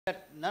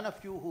that none of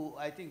you who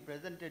I think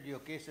presented your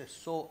cases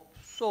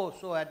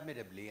so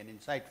admirably and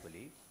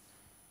insightfully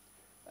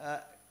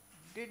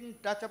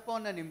didn't touch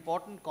upon an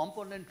important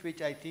component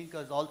which I think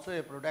is also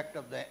a product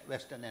of the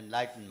Western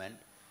Enlightenment,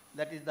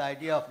 that is the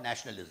idea of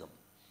nationalism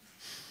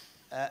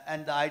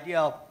and the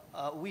idea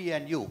of we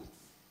and you.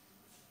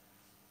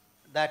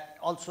 That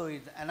also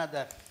is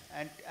another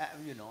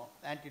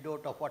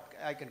antidote of what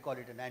I can call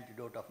it an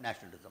antidote of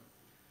nationalism.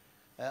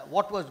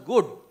 What was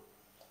good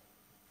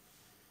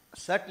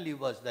certainly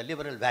was the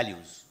liberal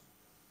values,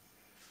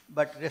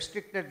 but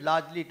restricted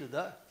largely to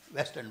the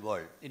Western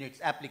world in its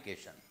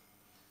application.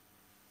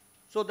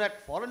 So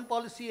that foreign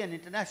policy and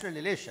international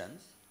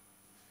relations,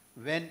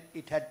 when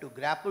it had to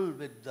grapple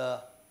with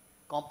the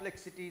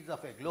complexities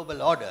of a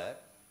global order,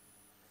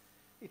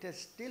 it has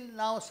still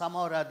now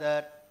somehow or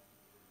other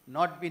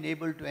not been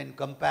able to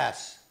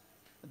encompass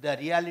the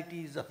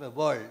realities of a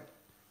world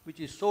which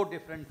is so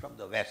different from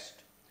the West.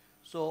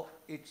 So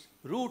its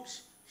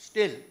roots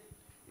still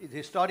is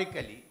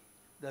historically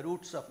the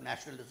roots of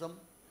nationalism,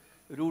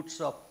 roots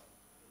of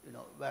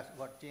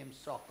what James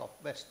talked of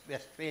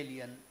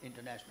Westphalian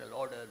international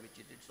order, which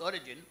is its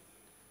origin.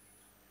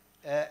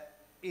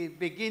 It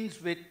begins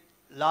with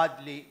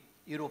largely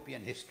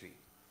European history.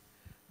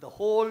 The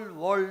whole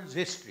world's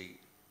history,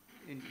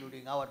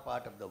 including our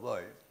part of the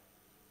world,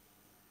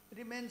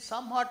 remains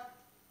somewhat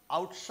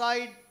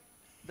outside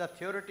the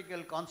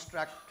theoretical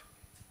construct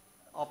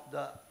of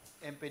the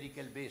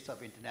empirical base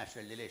of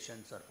international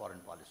relations or foreign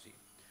policy.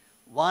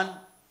 One,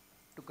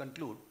 to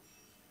conclude,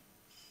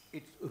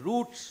 its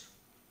roots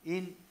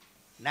in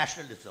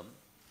nationalism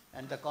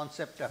and the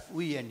concept of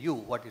we and you,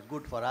 what is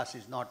good for us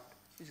is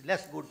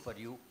less good for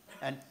you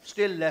and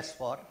still less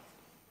for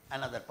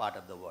another part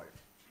of the world.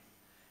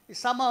 Is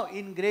somehow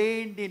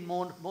ingrained in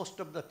most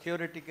of the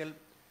theoretical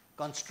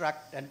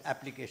construct and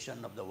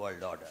application of the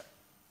world order.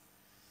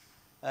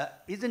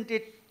 Isn't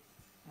it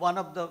one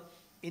of the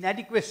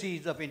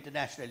inadequacies of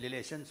international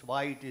relations,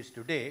 why it is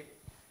today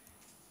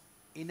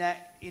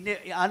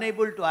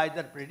unable to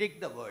either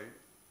predict the world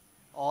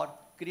or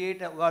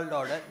create a world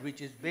order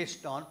which is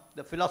based on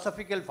the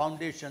philosophical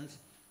foundations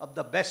of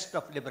the best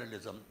of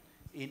liberalism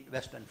in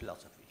Western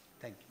philosophy.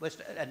 Thank you.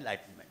 Western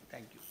Enlightenment.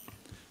 Thank you.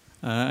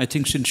 I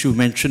think since you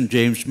mentioned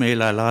James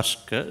Mayall, I'll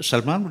ask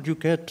Salman, would you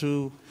care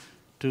to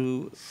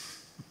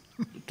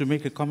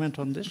make a comment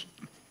on this?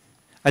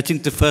 I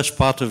think the first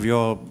part of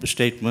your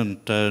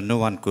statement no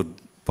one could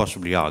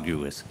possibly argue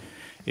with.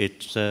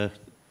 It's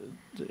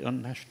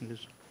on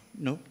nationalism.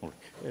 No?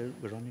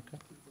 Veronica?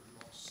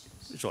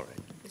 It's all right.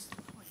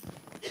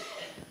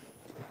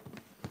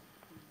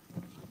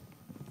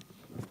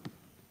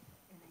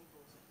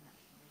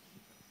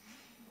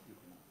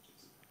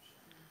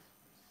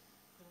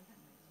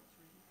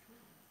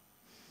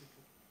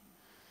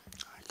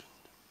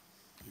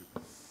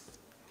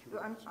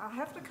 I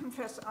have to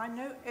confess, I'm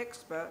no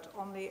expert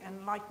on the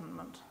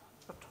Enlightenment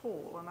at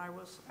all, and I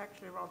was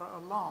actually rather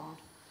alarmed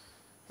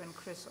when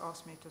Chris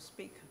asked me to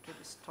speak to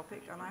this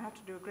topic, and I had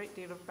to do a great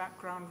deal of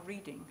background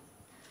reading.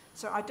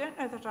 So I don't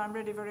know that I'm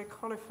really very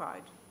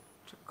qualified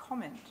to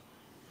comment,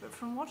 but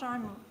from what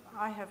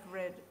I have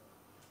read,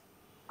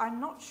 I'm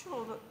not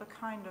sure that the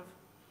kind of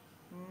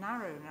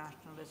narrow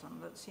nationalism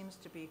that seems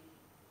to be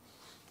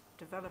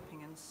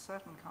developing in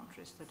certain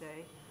countries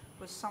today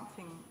was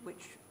something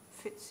which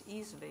fits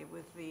easily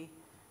with the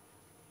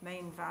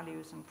main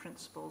values and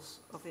principles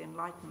of the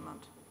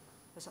Enlightenment,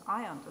 as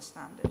I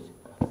understand it.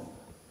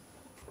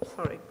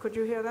 Sorry, could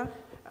you hear that?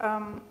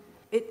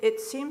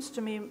 It seems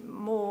to me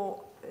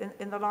more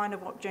in the line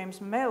of what James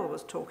Mayall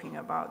was talking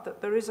about,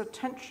 that there is a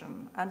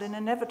tension and an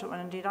inevitable,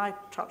 and indeed I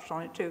touched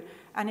on it too,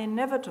 an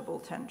inevitable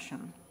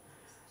tension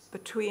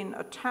between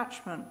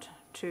attachment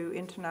to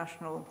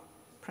international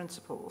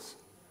principles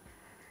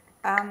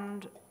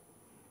and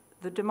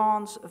the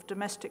demands of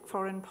domestic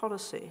foreign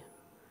policy.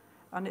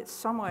 And it's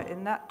somewhere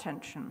in that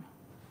tension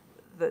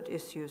that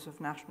issues of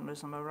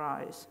nationalism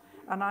arise.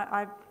 And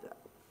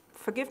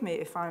forgive me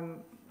if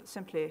I'm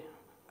simply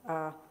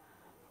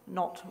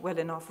not well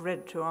enough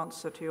read to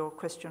answer to your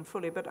question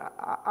fully, but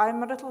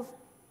I'm a little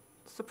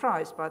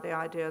surprised by the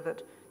idea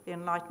that the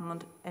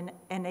Enlightenment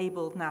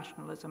enabled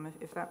nationalism,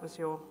 if that was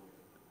your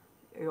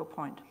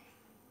point.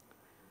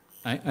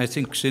 I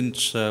think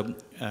since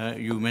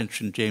you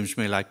mentioned James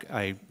Mayall,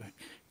 I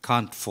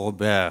can't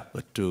forbear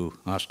but to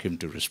ask him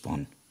to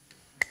respond.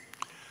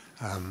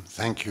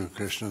 Thank you,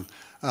 Krishnan.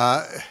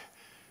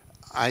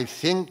 I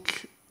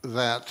think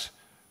that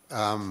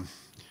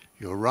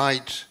you're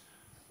right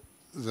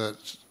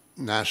that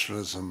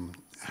nationalism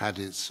had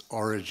its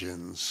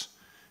origins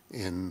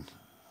in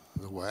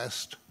the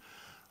West.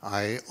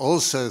 I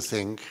also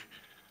think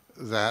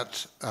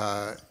that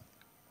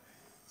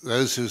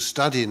those who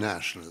study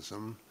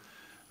nationalism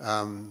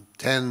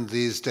tend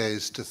these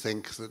days to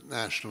think that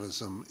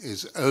nationalism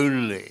is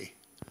only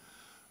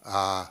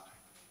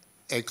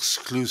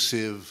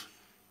exclusive,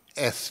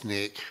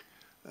 ethnic,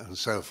 and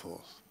so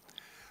forth.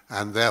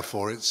 And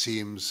therefore it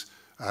seems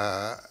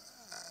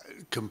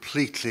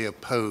completely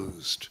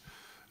opposed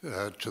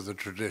to the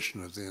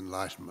tradition of the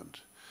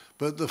Enlightenment.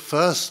 But the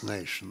First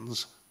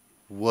Nations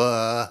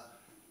were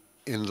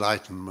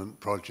Enlightenment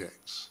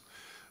projects.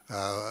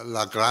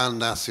 La Grande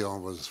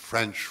Nation was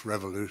French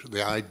Revolution,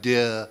 the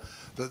idea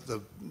that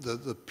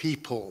the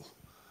people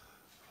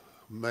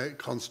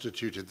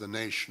constituted the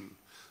nation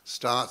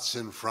starts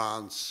in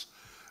France.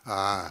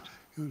 Well,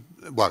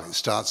 it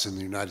starts in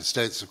the United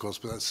States, of course,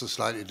 but that's a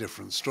slightly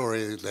different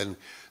story. It then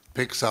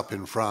picks up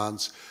in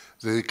France.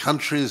 The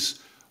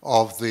countries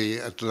of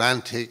the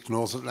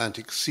North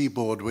Atlantic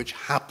seaboard, which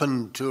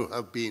happened to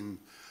have been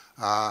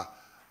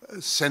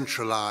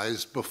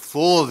centralized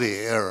before the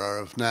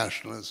era of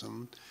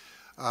nationalism,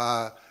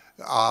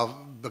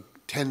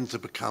 tend to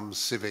become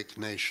civic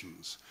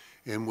nations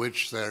in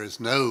which there is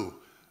no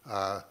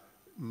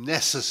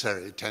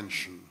necessary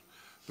tension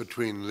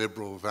between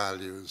liberal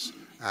values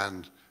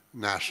and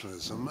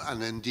nationalism.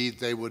 And indeed,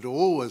 they would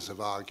always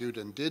have argued,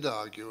 and did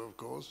argue, of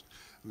course,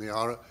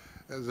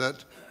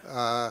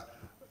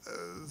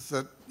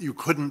 that you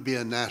couldn't be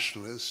a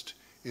nationalist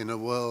in a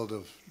world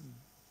of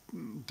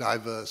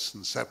diverse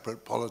and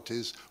separate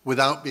polities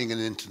without being an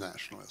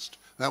internationalist.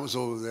 That was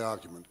all of the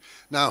argument.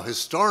 Now,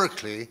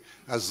 historically,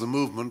 as the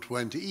movement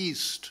went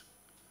east,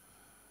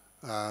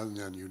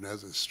 and you know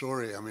the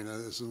story, I mean,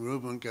 as the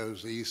movement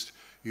goes east,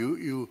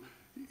 you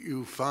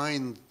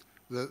find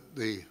that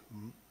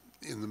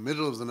in the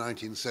middle of the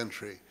 19th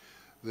century,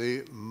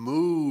 the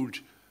mood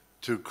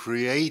to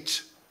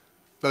create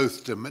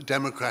both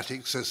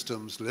democratic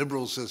systems,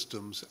 liberal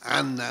systems,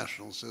 and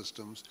national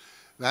systems,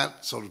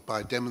 that sort of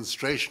by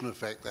demonstration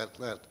effect,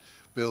 that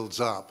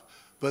builds up.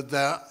 But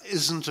there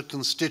isn't a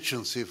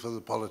constituency for the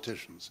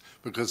politicians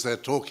because they're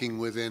talking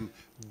within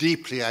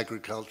deeply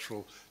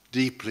agricultural,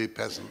 deeply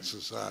peasant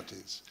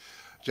societies.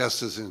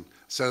 Just as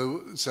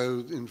so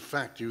in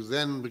fact, you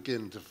then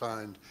begin to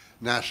find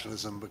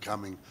nationalism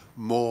becoming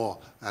more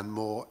and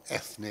more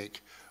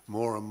ethnic,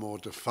 more and more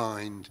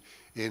defined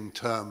in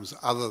terms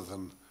other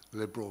than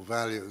liberal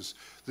values.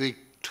 The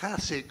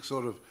classic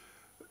sort of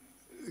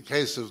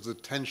case of the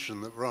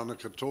tension that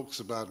Veronica talks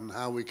about and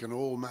how we can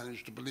all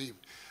manage to believe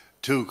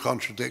two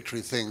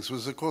contradictory things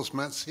was, of course,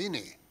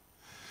 Mazzini.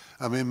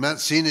 I mean,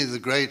 Mazzini, the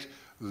great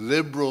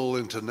liberal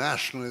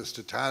internationalist,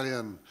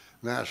 Italian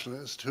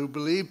nationalist, who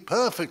believed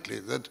perfectly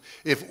that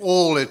if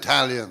all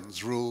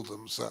Italians ruled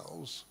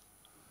themselves,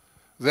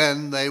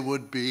 then they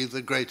would be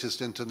the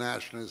greatest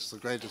internationalists, the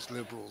greatest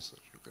liberals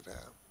that you could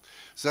have.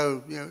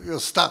 So, you know, you're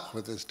stuck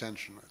with this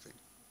tension, I think.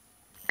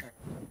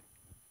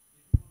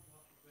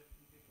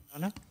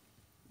 Anna?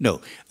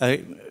 No.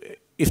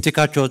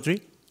 Iftikhar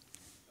Chaudhry?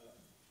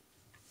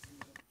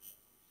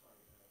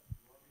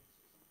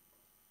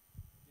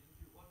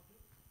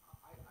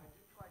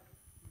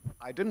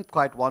 I didn't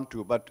quite want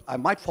to, but I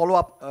might follow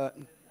up.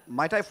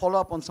 Might I follow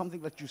up on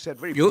something that you said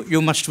very briefly?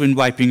 You must have been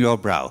wiping your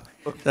brow.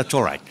 Okay. That's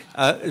all right.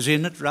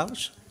 Zenat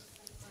Rouse?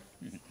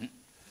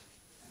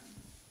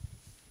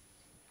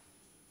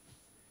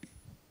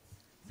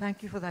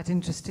 Thank you for that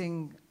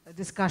interesting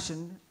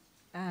discussion.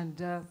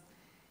 And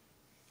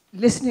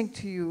listening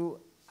to you,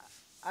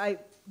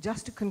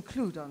 just to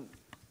conclude on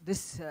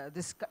this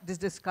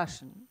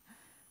discussion,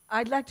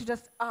 I'd like to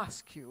just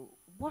ask you,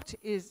 what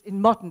is,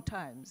 in modern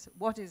times,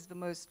 what is the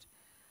most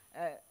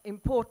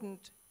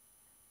important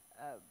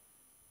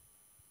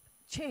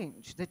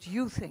change that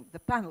you think, the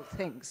panel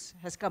thinks,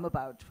 has come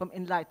about from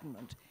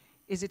Enlightenment?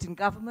 Is it in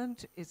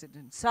government? Is it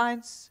in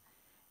science?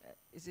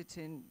 Is it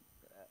in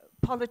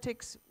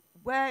politics?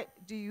 Where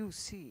do you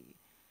see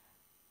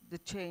the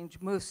change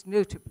most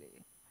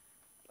notably?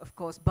 Of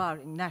course,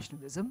 barring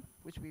nationalism,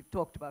 which we've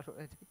talked about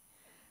already.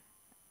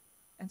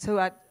 And so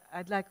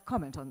I'd like a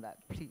comment on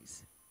that,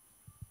 please.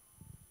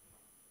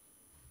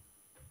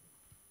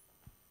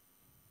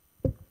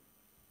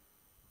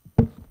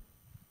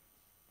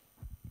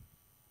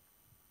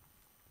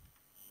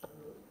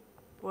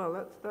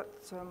 Well,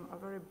 that's a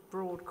very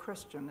broad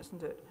question,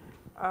 isn't it?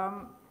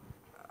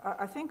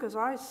 I think, as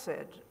I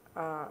said,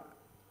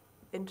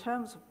 in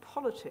terms of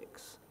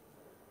politics,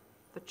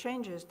 the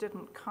changes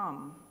didn't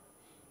come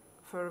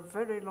for a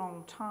very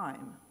long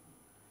time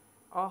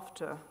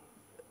after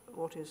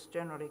what is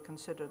generally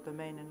considered the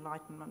main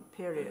Enlightenment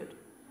period.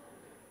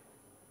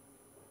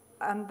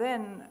 And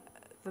then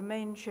the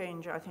main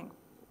change, I think,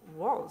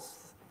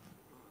 was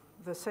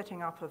the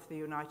setting up of the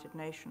United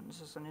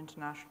Nations as an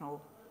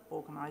international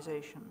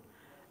organization.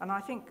 And I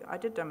think I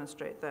did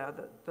demonstrate there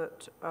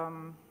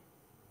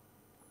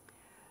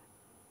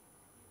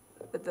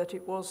that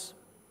it was,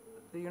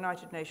 the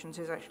United Nations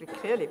is actually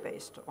clearly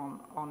based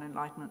on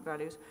Enlightenment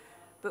values.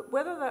 But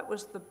whether that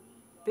was the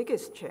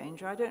biggest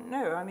change, I don't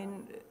know. I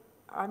mean,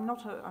 I'm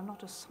not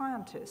a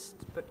scientist,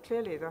 but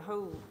clearly the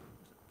whole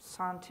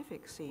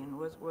scientific scene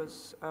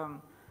was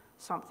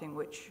something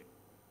which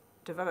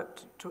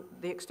developed to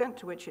the extent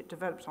to which it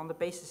developed on the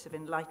basis of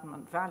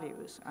Enlightenment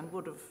values, and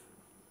would have,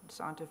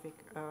 scientific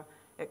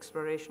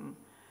exploration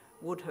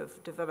would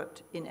have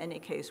developed in any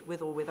case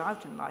with or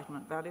without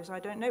Enlightenment values, I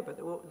don't know, but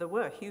there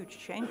were huge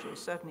changes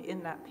certainly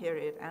in that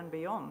period and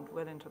beyond,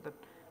 well into the,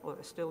 well,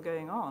 they're still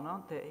going on,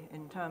 aren't they,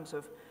 in terms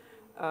of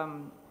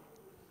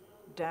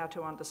dare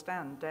to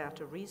understand, dare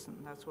to reason.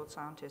 That's what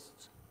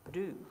scientists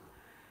do.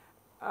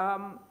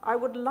 I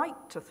would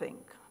like to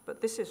think,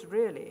 but this is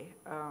really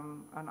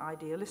an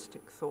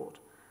idealistic thought,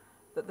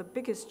 that the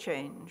biggest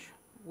change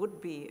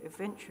would be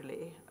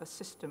eventually a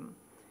system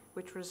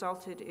which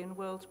resulted in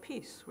world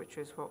peace, which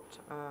is what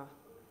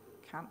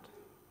Kant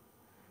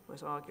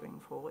was arguing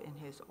for in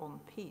his On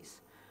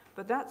Peace.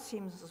 But that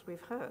seems, as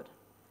we've heard,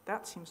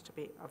 that seems to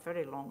be a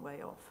very long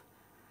way off.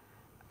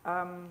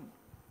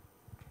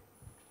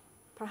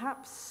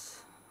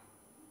 Perhaps,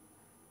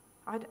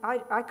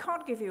 I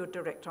can't give you a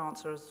direct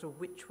answer as to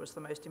which was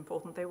the most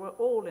important. They were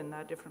all in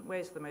their different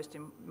ways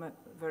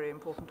very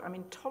important. I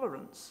mean,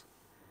 tolerance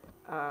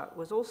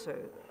was also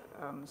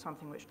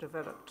something which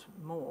developed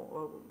more,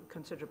 or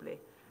considerably,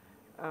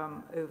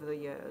 over the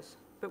years.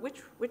 But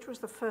which was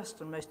the first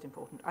and most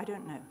important? I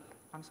don't know.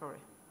 I'm sorry.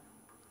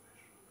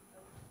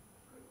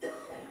 Just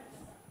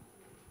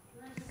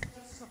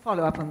a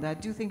follow up on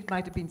that. Do you think it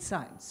might have been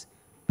science?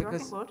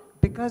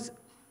 Because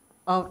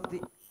of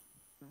the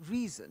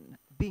reason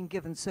being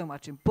given so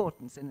much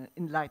importance in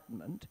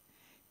Enlightenment,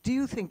 do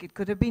you think it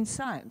could have been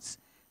science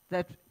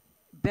that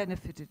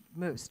benefited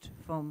most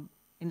from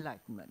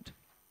Enlightenment?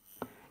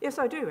 Yes,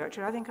 I do,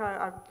 actually. I think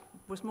I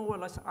was more or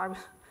less, I was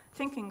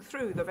thinking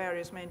through the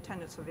various main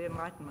tenets of the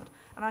Enlightenment,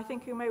 and I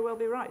think you may well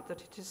be right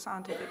that it is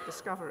scientific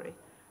discovery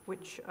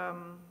which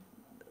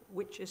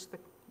is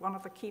one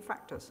of the key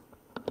factors.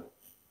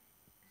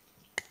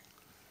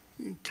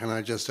 Can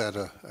I just add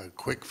a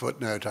quick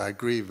footnote? I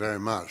agree very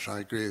much. I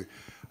agree.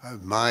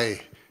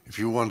 If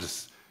you want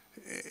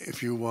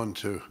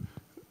to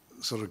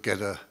sort of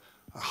get a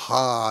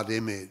hard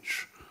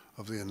image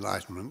of the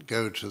Enlightenment,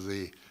 go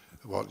to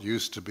what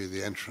used to be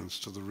the entrance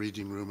to the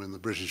reading room in the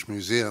British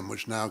Museum,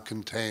 which now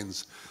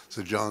contains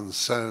Sir John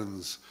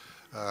Soane's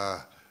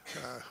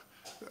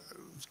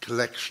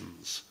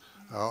collections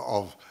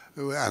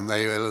and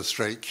they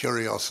illustrate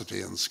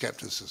curiosity and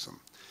skepticism.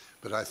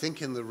 But I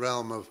think in the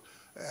realm of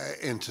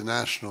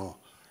international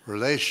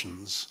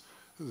relations,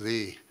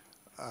 the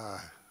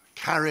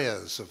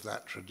carriers of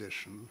that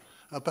tradition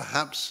are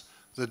perhaps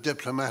the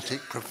diplomatic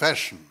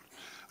profession.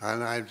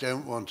 And I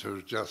don't want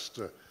to just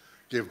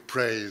give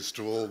praise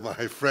to all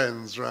my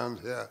friends around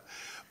here,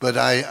 but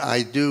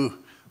I do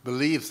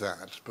believe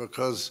that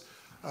because,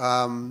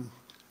 and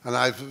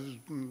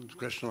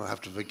Krishnan will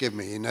have to forgive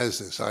me, he knows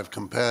this, I've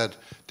compared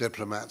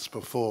diplomats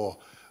before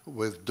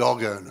with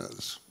dog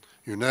owners.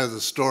 You know the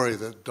story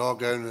that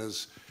dog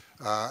owners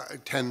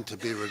tend to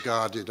be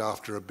regarded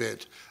after a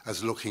bit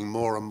as looking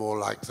more and more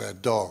like their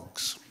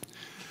dogs.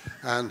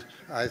 And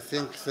I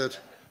think that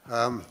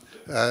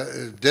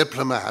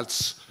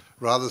diplomats,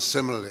 rather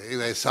similarly,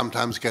 they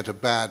sometimes get a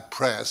bad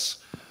press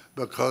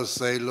because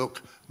they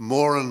look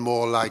more and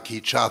more like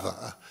each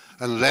other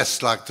and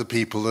less like the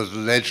people that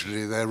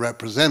allegedly they're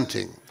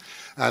representing.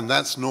 And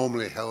that's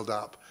normally held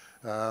up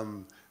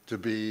to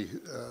be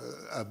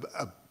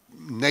a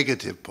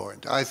negative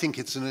point. I think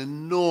it's an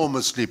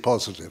enormously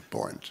positive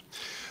point.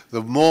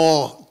 The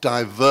more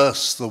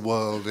diverse the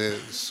world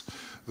is,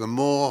 the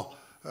more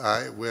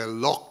we're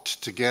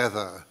locked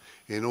together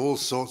in all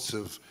sorts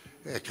of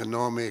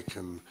economic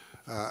and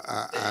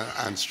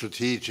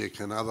strategic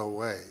and other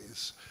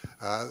ways,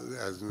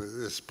 as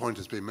this point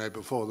has been made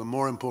before, the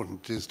more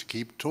important it is to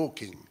keep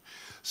talking.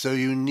 So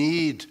you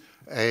need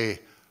a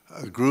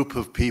group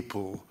of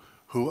people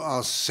who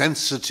are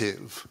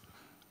sensitive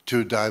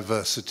to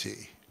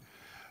diversity,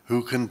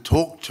 who can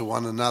talk to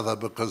one another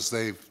because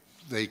they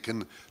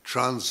can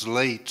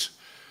translate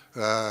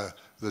the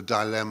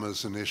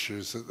dilemmas and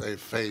issues that they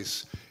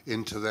face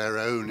into their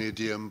own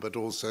idiom, but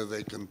also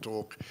they can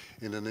talk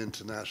in an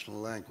international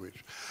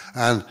language.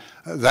 And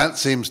that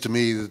seems to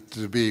me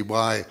to be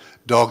why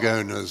dog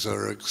owners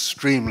are an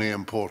extremely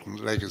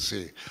important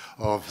legacy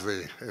of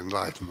the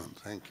Enlightenment.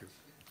 Thank you.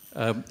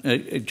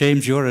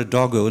 James, you're a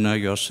dog owner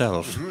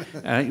yourself.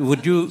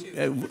 Would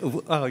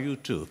you, oh, you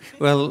too.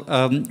 Well,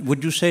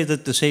 would you say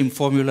that the same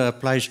formula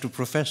applies to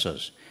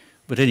professors?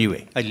 But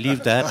anyway, I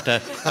leave that.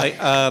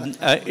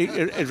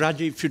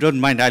 Raji, if you don't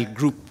mind, I'll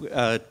group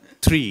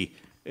three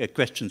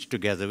questions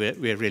together.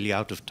 We're really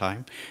out of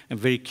time. I'm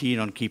very keen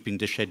on keeping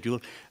the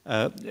schedule.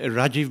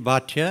 Rajiv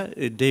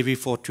Bhatia, Devi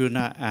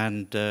Fortuna,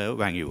 and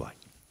Wang Yiwei.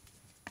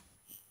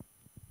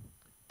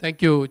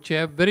 Thank you,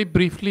 Chair. Very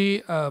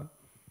briefly,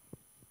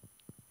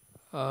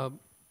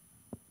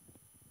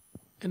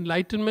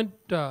 Enlightenment,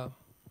 a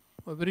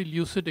very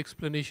lucid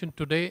explanation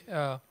today,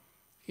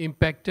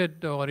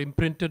 impacted or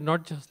imprinted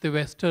not just the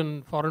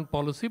Western foreign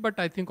policy, but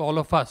I think all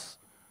of us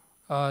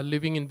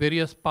living in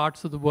various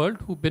parts of the world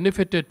who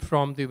benefited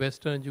from the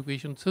Western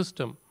education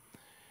system.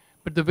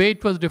 But the way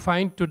it was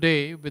defined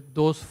today with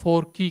those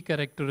 4 key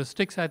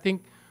characteristics, I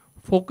think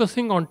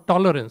focusing on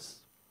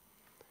tolerance.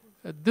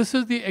 This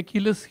is the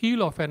Achilles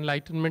heel of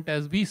Enlightenment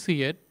as we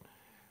see it.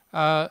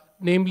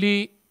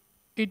 Namely,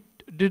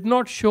 it did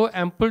not show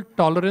ample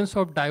tolerance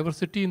of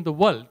diversity in the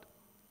world.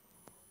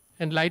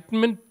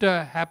 Enlightenment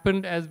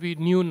happened, as we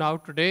knew now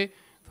today,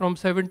 from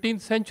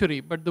 17th century,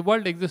 but the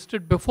world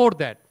existed before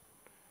that.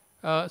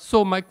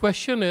 So my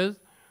question is,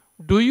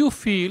 do you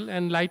feel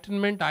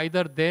Enlightenment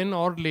either then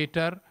or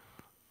later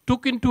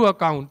took into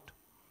account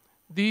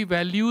the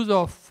values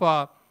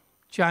of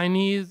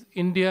Chinese,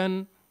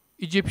 Indian,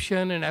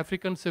 Egyptian and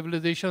African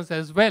civilizations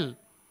as well?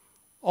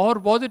 Or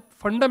was it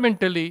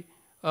fundamentally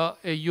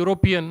a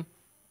European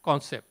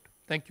concept?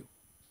 Thank you.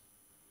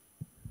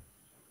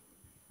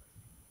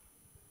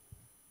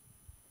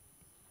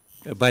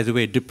 By the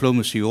way,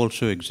 diplomacy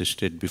also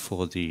existed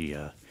before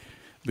the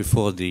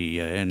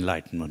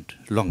Enlightenment,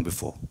 long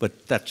before.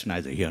 But that's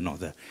neither here nor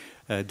there.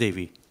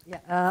 Devi.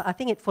 Yeah, I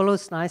think it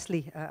follows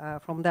nicely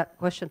from that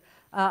question.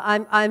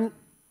 I'm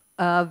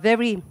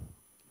very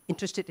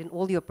interested in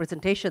all your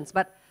presentations,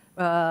 but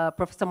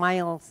Professor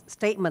Mayall's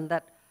statement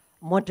that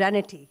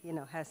modernity,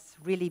 has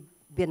really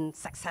been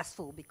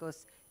successful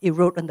because it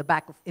rode on the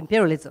back of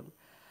imperialism.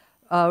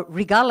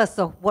 Regardless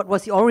of what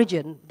was the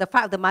origin, the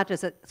fact of the matter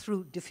is that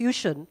through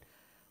diffusion,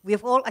 we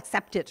have all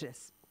accepted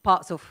this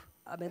parts of,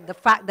 the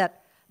fact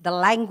that the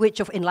language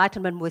of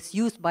Enlightenment was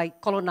used by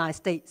colonized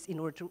states in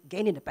order to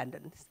gain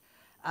independence,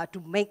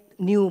 to make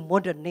new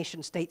modern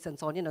nation states and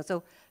so on,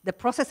 So the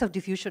process of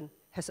diffusion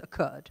has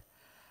occurred.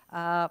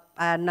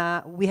 And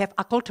we have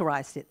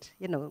acculturized it,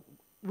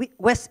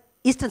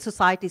 Eastern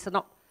societies are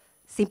not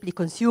simply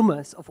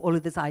consumers of all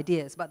of these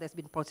ideas, but there's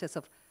been a process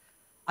of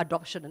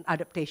adoption and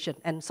adaptation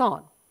and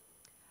so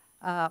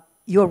on.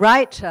 You're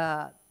right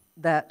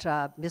that,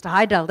 Mr.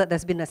 Haidar, that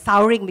there's been a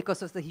souring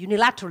because of the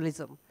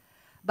unilateralism.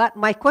 But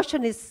my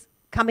question is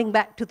coming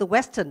back to the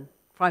Western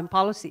foreign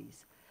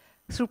policies.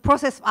 Through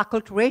process of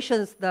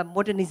acculturations, the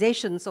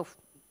modernizations of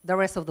the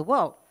rest of the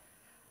world,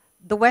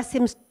 the West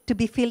seems to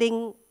be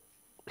feeling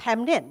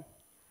hemmed in.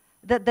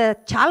 That the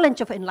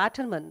challenge of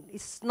Enlightenment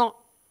is not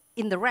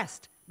in the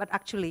rest, but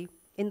actually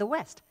in the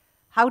West.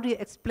 How do you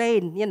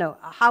explain,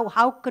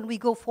 how can we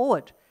go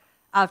forward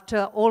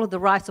after all of the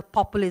rise of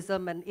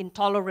populism and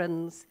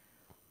intolerance,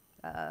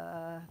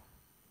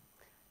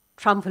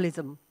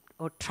 Trumpism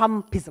or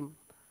Trumpism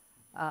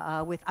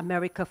with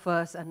America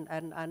first and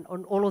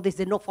on all of this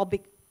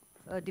xenophobic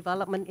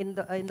development in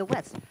the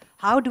West?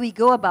 How do we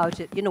go about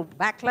it?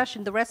 Backlash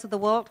in the rest of the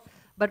world,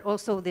 but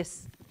also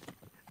this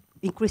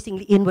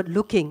increasingly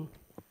inward-looking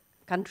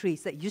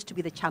countries that used to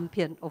be the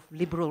champion of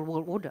liberal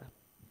world order.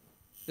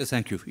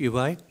 Thank you.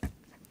 Yiwei?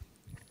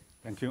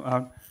 Thank you.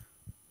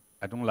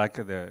 I don't like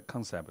the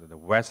concept, the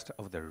West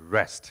of the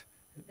rest.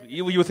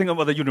 You think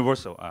about the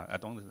universal, I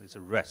don't think it's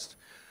a rest.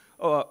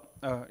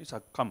 It's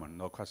a common,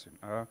 no question.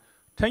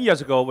 10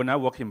 years ago, when I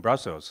worked in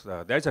Brussels,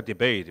 there's a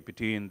debate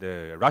between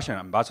the Russian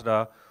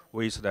ambassador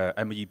with the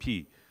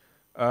MEP.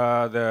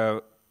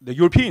 The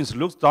Europeans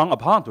look down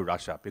upon to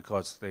Russia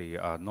because they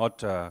are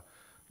not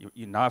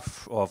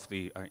enough of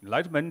the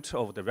Enlightenment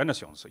of the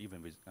Renaissance,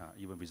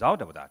 even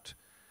without of that.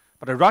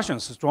 But the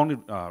Russians strongly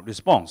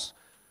respond.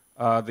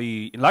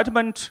 The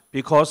Enlightenment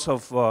because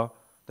of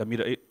the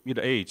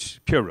Middle Age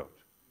period,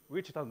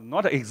 which does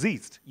not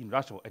exist in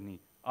Russia or any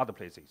other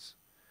places.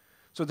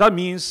 So that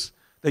means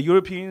the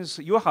Europeans,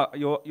 you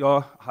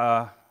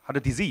had a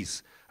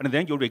disease, and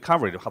then you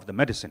recover it, you have the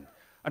medicine.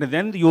 And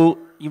then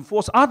you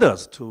enforce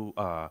others to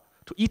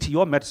eat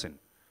your medicine.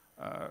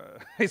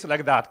 It's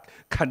like that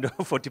kind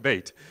of for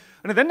debate.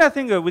 And then I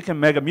think we can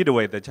make a middle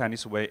way. The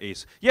Chinese way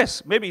is,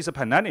 yes, maybe it's a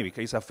pandemic,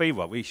 it's a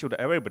favor.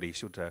 Everybody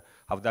should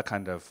have that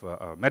kind of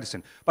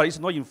medicine. But it's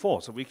not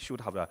enforced. We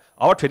should have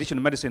our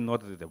traditional medicine,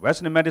 not the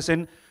Western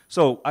medicine.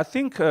 So I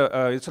think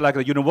it's like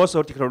a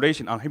universal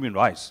declaration on human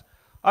rights.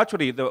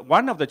 Actually,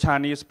 one of the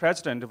Chinese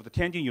president of the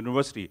Tianjin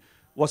University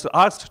was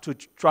asked to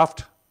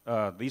draft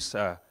this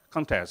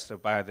contest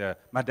by the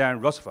Madame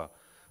Roosevelt.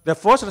 The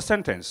first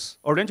sentence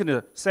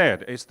originally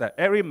said is that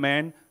every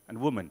man and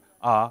woman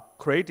are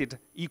created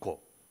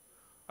equal.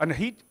 And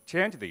he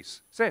changed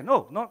this, said,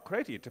 no, not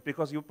created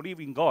because you believe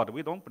in God.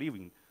 We don't believe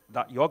in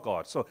that your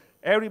God. So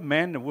every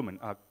man and woman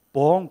are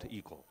born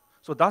equal.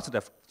 So that's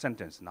the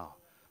sentence now.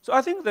 So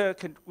I think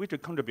we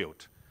should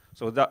contribute.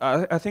 So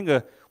I think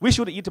we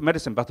should eat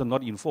medicine, but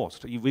not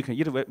enforced. We can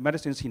eat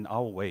medicines in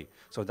our way.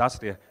 So that's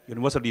the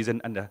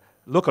universalism and the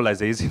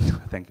localization.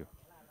 Thank you.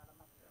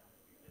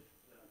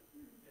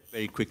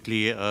 Very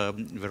quickly,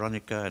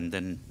 Veronica and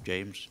then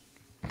James.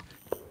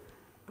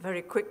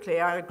 Very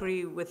quickly, I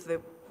agree with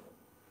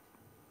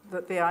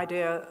the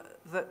idea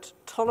that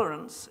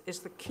tolerance is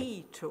the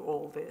key to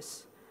all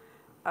this.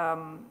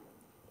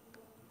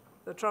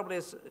 The trouble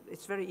is,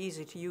 it's very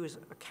easy to use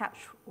a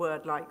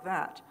catchword like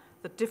that.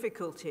 The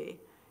difficulty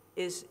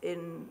is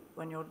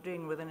when you're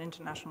dealing with an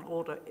international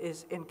order,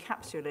 is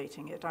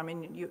encapsulating it. I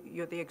mean,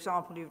 the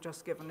example you've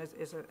just given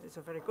is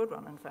a very good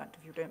one, in fact.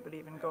 If you don't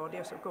believe in God,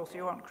 yes, of course,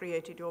 you aren't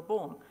created, you're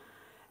born.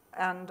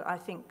 And I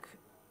think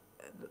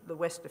the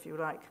West, if you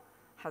like,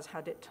 has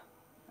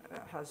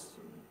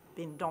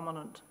been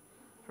dominant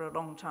for a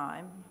long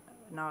time.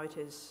 Now it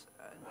is,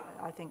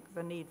 I think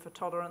the need for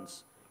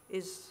tolerance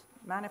is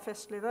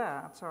manifestly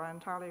there. So I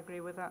entirely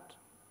agree with that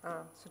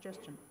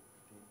suggestion.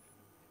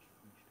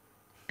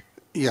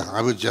 Yeah,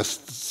 I would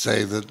just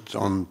say that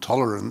on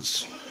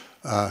tolerance,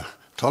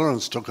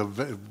 tolerance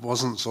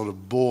wasn't sort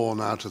of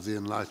born out of the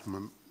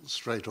Enlightenment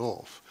straight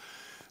off.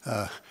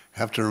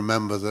 have to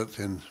remember that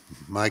in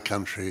my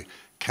country,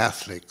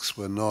 Catholics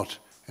were not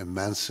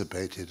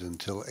emancipated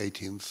until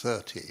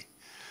 1830,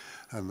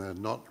 and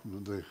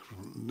the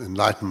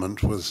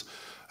Enlightenment was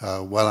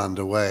well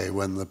underway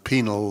when the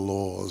penal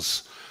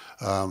laws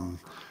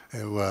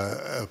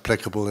were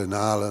applicable in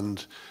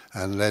Ireland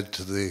and led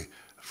to the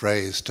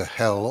phrase "to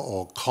hell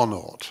or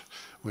connaught,"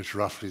 which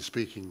roughly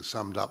speaking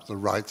summed up the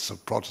rights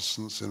of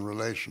Protestants in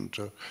relation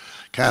to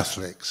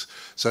Catholics.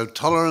 So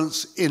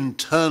tolerance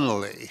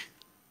internally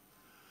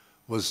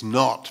was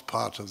not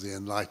part of the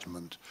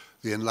Enlightenment.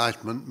 The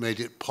Enlightenment made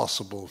it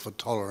possible for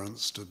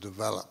tolerance to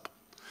develop.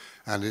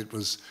 And it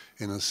was,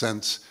 in a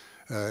sense,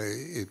 so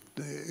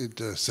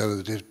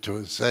that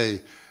to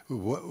say,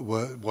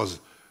 were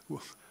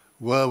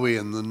we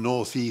in the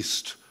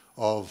northeast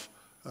of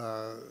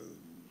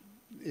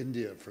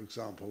India, for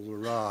example, the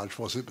Raj,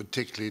 was it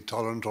particularly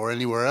tolerant, or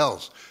anywhere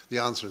else? The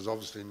answer is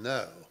obviously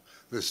no.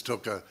 This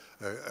took a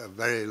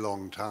very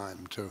long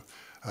time to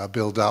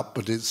build up,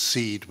 but its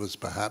seed was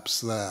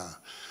perhaps there.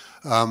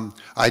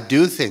 I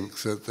do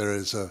think that there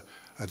is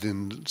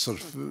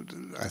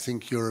I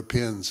think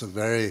Europeans are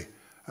very,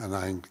 and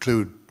I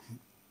include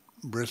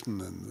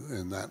Britain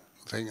in that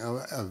thing,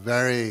 are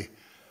very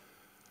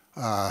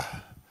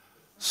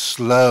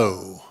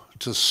slow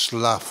to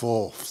slough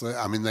off.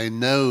 I mean, they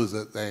know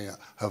that they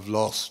have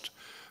lost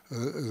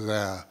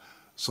their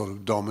sort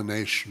of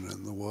domination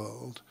in the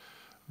world,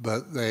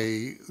 but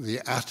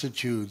the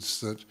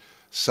attitudes that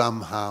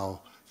somehow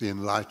the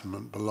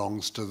Enlightenment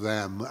belongs to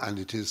them and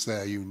it is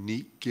their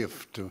unique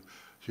gift to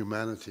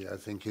humanity, I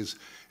think is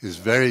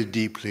very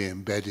deeply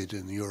embedded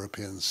in the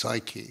European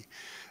psyche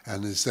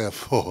and is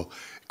therefore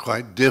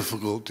quite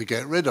difficult to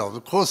get rid of.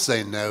 Of course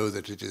they know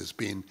that it has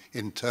been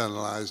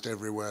internalized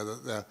everywhere,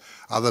 that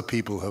other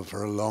people have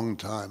for a long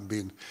time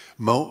been,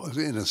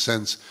 in a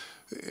sense,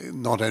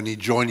 not only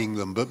joining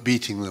them but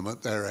beating them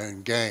at their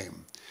own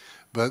game.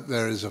 But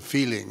there is a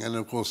feeling, and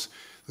of course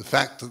the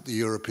fact that the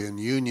European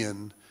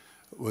Union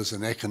was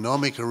an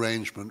economic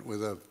arrangement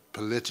with a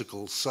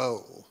political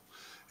soul.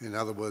 In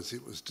other words,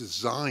 it was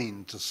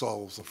designed to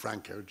solve the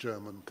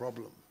Franco-German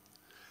problem,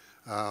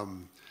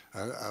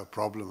 a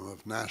problem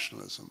of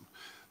nationalism.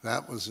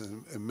 That was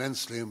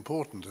immensely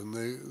important, and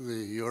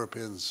the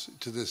Europeans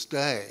to this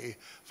day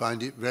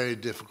find it very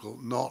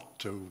difficult not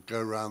to go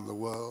around the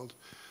world.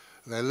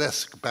 They're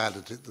less bad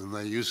at it than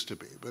they used to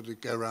be, but to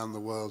go around the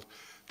world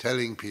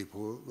telling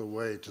people the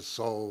way to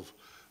solve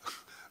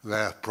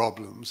their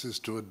problems is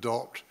to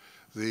adopt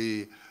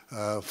the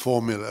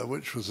formula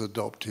which was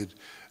adopted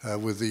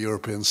with the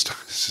European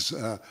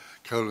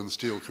coal and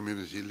steel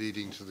community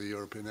leading to the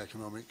European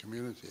Economic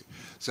Community.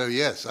 So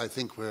yes, I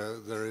think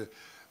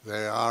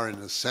they are in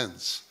a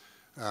sense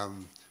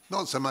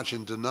not so much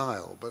in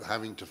denial, but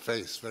having to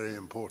face very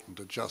important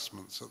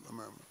adjustments at the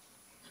moment.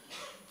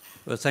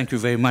 Well, thank you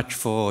very much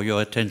for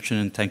your attention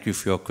and thank you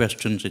for your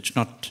questions. It's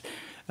not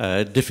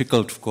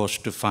difficult, of course,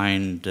 to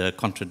find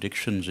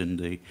contradictions in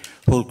the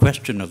whole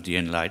question of the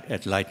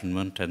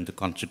Enlightenment and the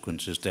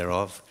consequences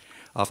thereof.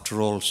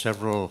 After all,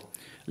 several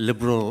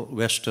liberal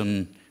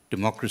Western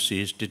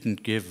democracies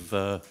didn't give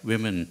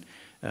women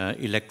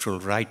electoral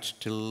rights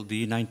till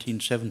the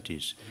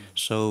 1970s.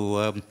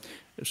 So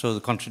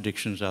the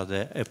contradictions are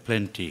there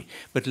plenty.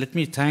 But let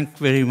me thank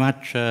very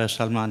much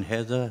Salman,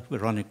 Haidar,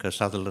 Veronica,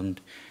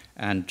 Sutherland,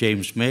 and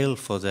James Mayall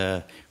for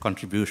their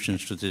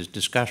contributions to this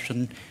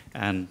discussion,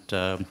 and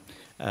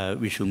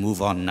we shall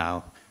move on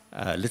now,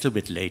 a little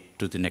bit late,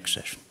 to the next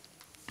session.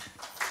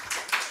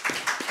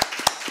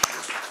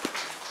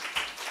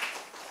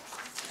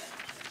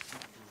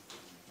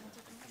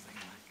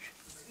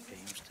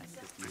 James, thank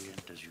you,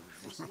 brilliant as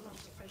usual.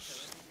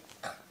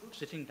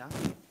 Sitting down?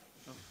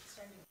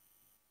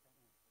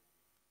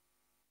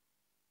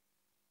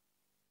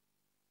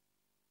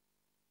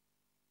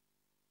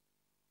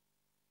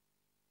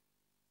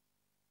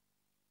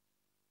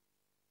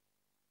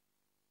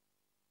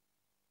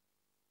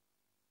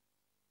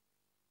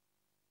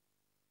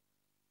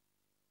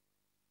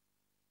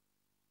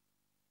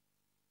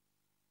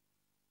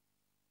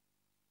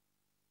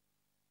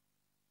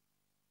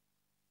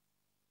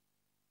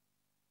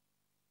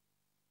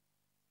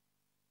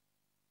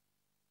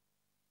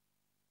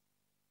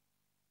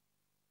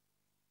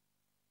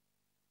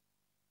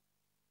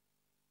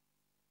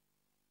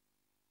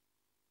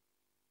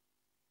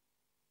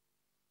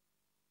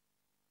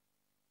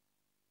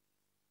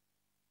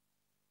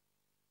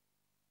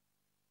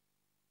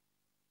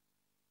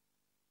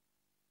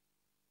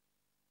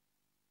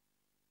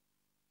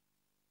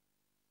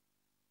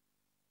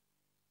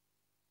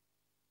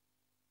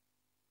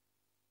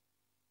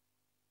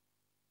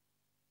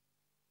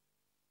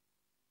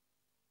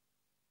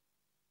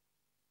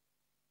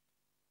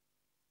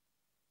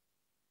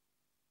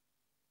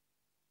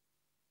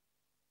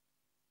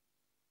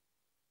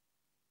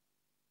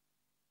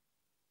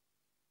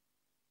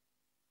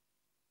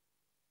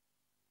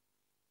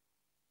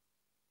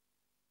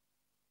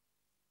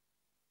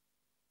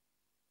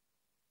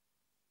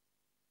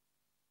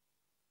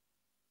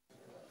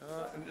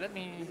 Oh. Let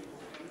me...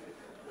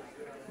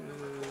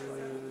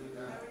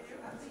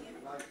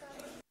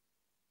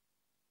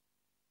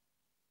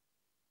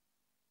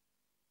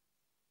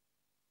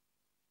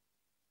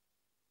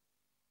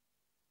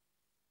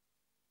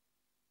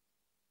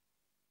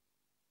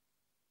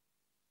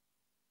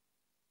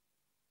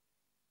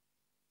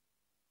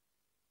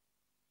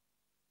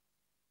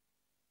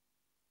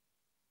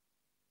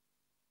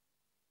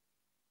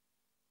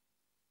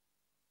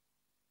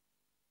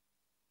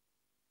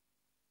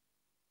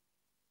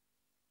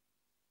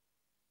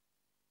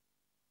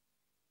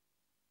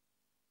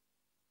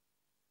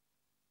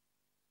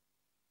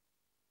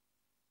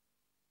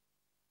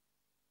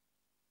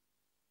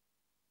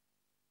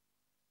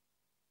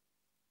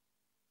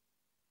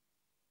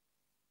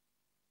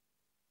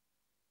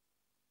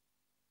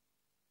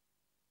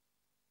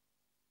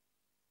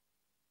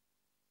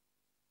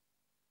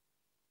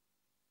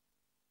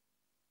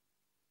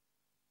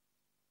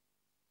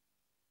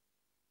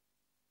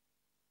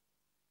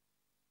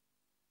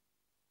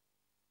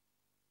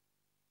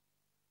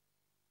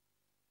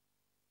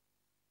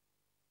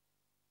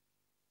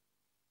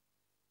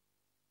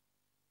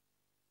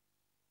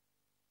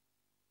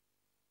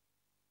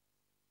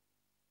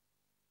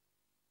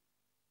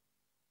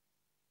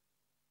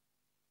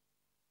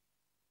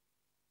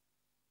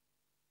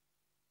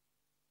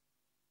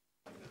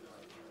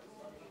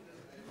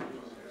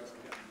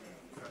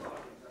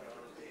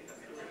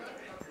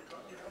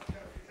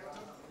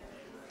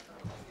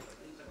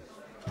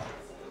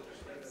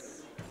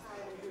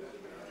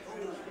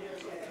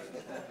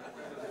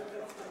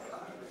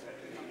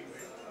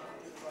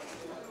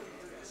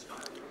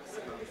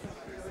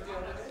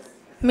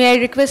 May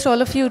I request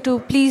all of you to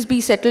please be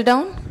settled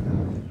down?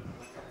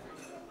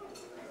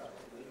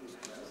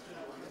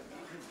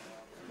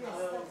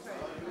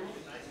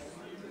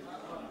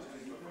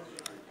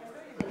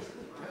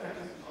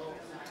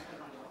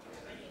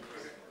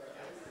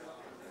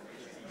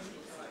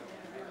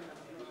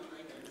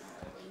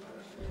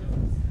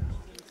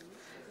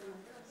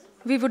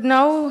 We would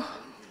now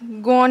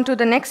go on to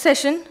the next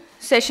session,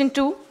 session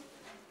 2,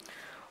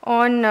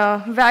 on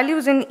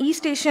values in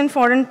East Asian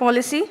foreign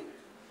policy.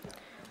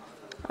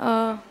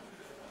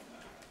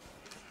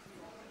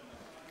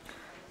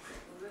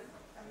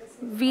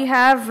 We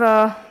have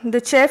the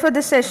chair for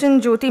this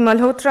session, Jyoti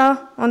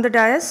Malhotra, on the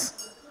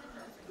dais,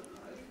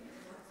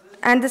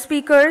 and the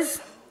speakers,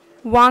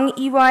 Wang,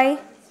 Yiwei,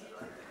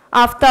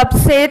 Aftab,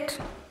 Seth,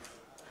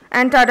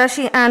 and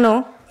Tadashi,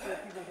 Anno.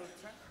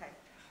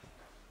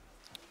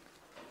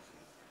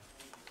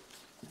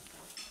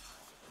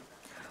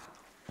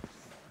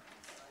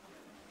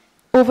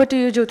 Over to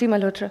you, Jyoti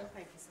Malhotra.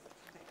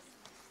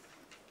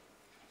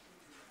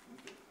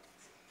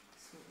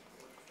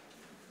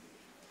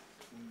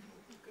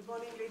 Good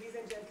morning, ladies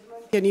and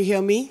gentlemen. Can you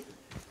hear me?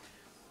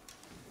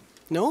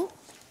 No?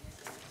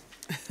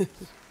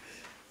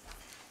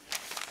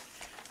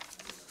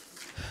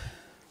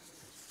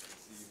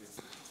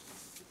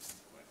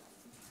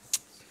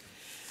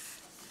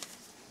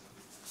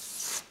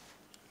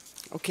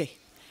 Okay.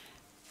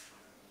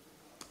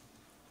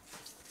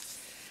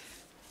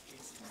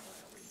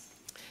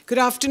 Good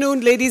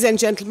afternoon, ladies and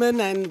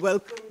gentlemen, and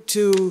welcome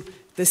to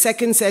the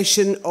second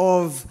session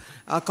of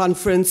our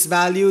conference,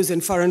 Values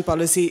in Foreign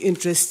Policy,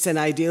 Interests and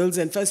Ideals.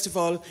 And first of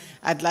all,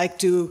 I'd like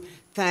to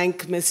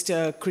thank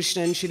Mr.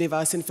 Krishnan,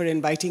 Srinivasan for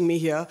inviting me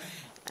here.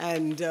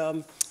 And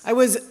I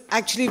was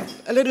actually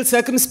a little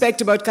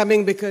circumspect about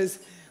coming because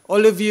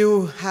all of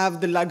you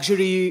have the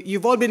luxury,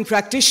 you've all been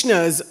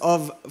practitioners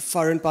of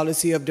foreign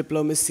policy, of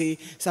diplomacy.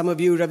 Some of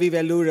you, Ravi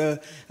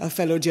Vellore, a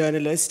fellow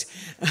journalist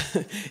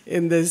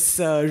in this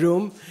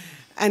room.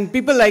 And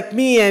people like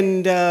me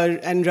and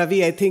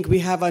Ravi, I think we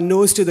have our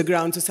nose to the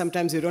ground, so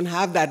sometimes we don't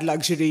have that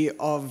luxury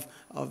of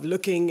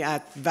looking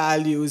at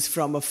values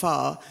from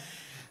afar.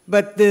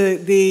 But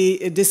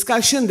the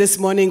discussion this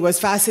morning was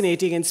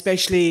fascinating, and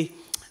especially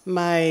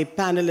my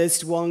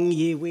panelist, Wang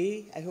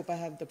Yiwei, I hope I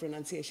have the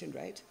pronunciation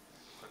right,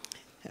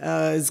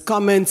 his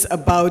comments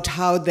about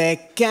how there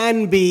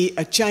can be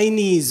a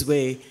Chinese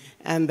way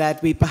and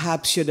that we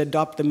perhaps should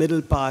adopt the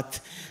middle path.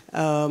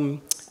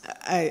 We'll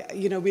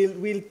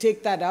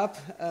take that up,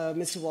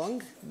 Mr.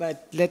 Wang,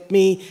 but let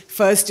me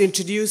first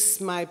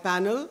introduce my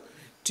panel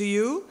to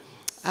you.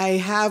 I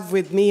have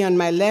with me on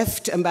my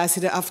left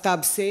Ambassador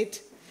Aftab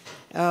Seth,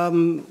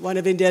 one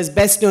of India's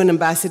best-known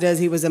ambassadors.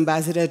 He was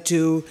ambassador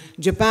to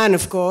Japan,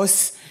 of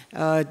course,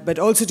 but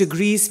also to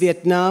Greece,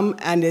 Vietnam,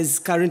 and is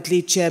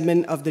currently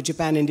chairman of the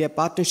Japan-India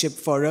Partnership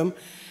Forum.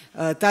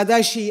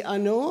 Tadashi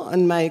Anno,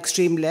 on my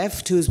extreme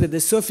left, who's with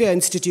the Sophia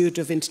Institute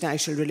of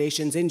International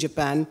Relations in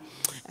Japan,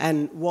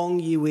 and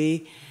Wang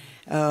Yiwei,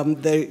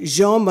 the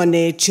Jean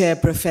Monnet Chair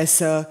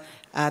Professor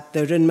at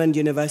the Renmin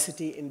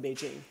University in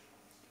Beijing.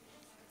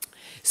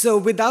 So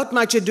without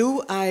much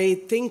ado,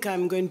 I think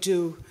I'm going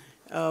to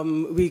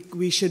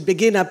we should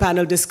begin our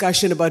panel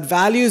discussion about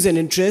values and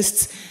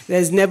interests.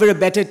 There's never a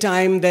better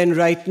time than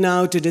right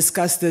now to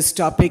discuss this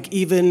topic,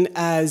 even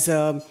as,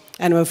 and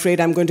I'm afraid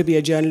I'm going to be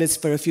a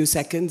journalist for a few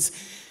seconds.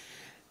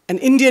 An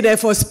Indian Air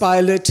Force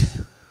pilot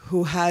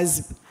who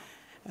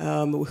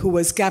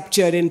was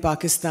captured in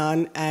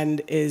Pakistan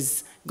and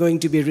is going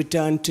to be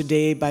returned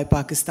today by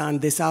Pakistan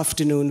this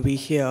afternoon, we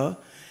hear.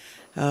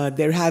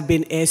 There have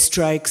been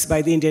airstrikes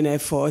by the Indian Air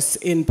Force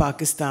in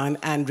Pakistan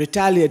and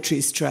retaliatory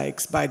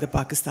strikes by the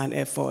Pakistan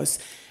Air Force.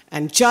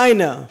 And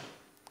China,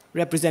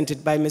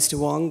 represented by Mr.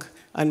 Wang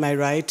on my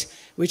right,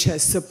 which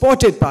has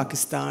supported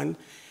Pakistan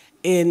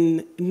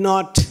in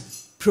not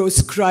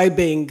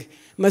proscribing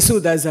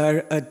Masood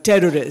Azhar, a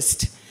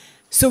terrorist.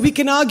 So we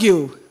can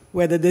argue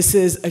whether this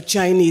is a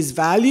Chinese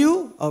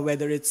value or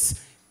whether it's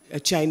a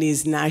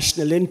Chinese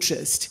national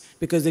interest,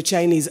 because the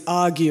Chinese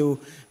argue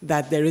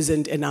that there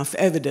isn't enough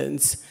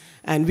evidence.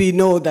 And we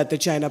know that the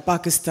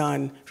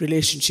China-Pakistan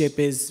relationship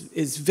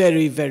is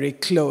very, very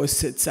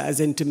close. It's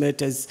as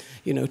intimate as,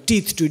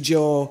 teeth to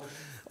jaw,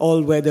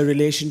 all-weather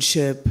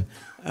relationship.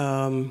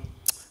 And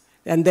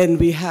then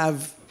we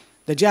have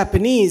the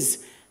Japanese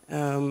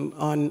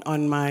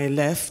on my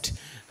left,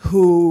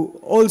 who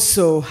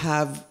also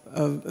have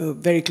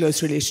very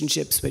close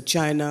relationships with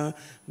China,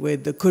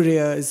 with the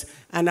Koreas,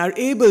 and are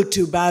able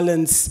to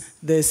balance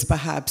this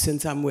perhaps in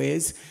some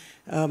ways.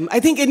 I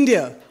think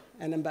India,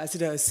 and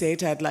Ambassador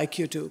Seth, I'd like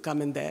you to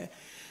come in there.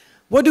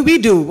 What do we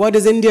do? What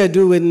does India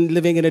do in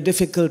living in a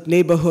difficult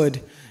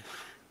neighborhood?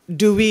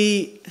 Do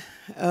we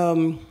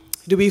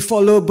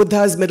follow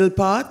Buddha's middle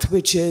path,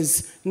 which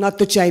is not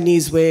the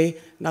Chinese way,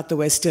 not the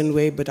Western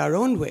way, but our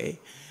own way?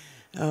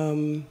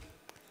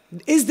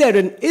 Is there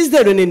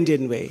an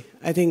Indian way?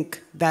 I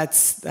think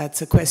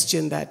that's a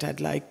question that I'd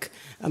like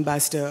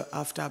Ambassador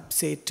Aftab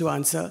Seth to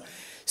answer.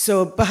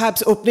 So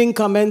perhaps opening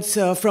comments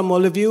from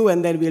all of you,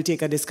 and then we'll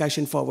take a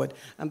discussion forward.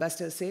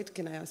 Ambassador Seth,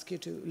 can I ask you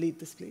to lead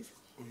this, please?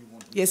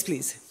 Yes,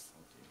 please.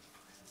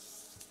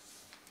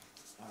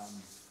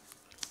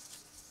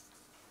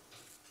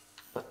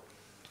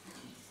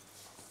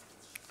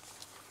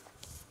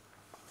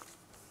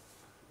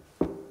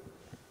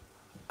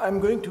 I'm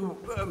going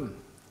to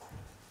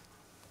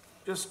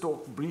just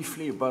talk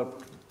briefly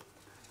about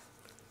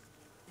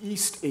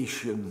East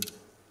Asian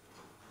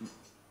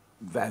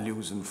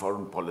values in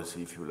foreign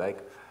policy, if you like,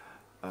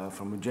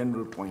 from a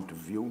general point of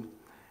view,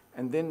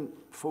 and then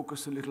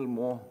focus a little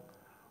more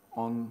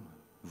on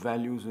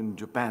values in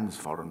Japan's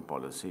foreign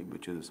policy,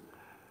 which is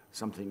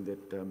something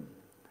that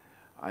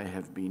I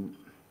have been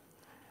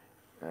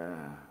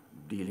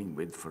dealing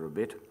with for a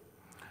bit.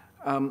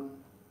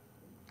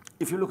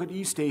 If you look at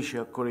East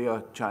Asia,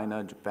 Korea,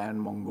 China, Japan,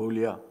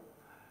 Mongolia,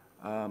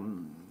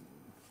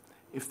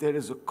 if there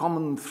is a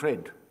common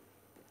thread,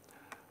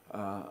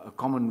 a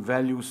common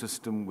value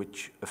system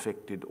which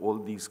affected all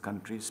these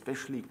countries,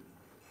 especially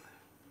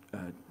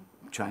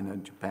China,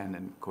 Japan,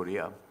 and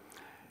Korea,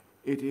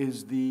 it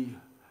is the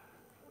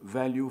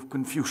value of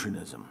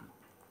Confucianism,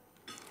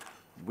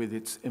 with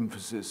its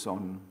emphasis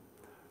on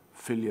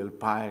filial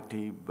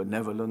piety,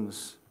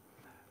 benevolence,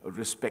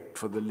 respect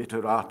for the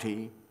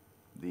literati,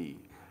 the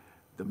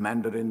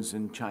Mandarins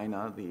in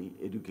China, the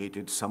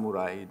educated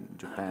samurai in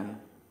Japan.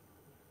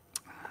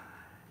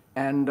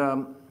 And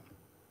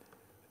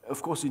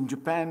of course, in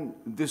Japan,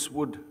 this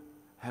would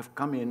have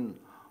come in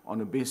on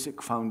a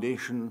basic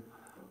foundation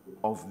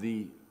of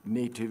the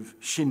native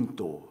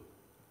Shinto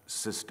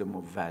system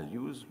of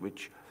values,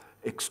 which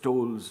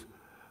extols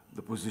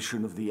the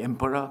position of the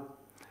emperor,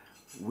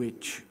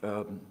 which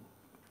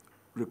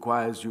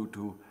requires you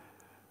to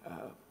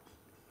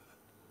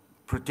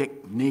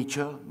protect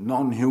nature,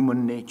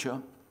 non-human nature,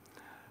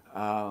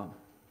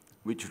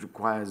 which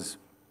requires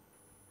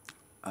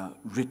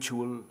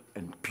ritual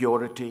and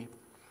purity.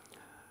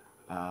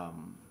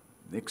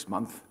 Next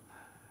month,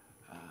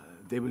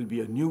 there will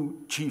be a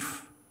new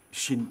chief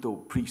Shinto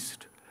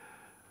priest,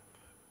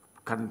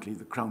 currently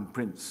the crown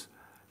prince,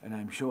 and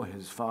I'm sure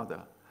his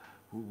father,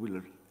 who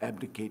will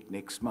abdicate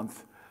next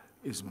month,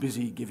 is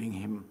busy giving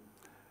him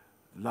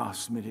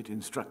last-minute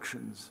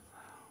instructions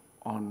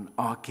on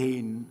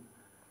arcane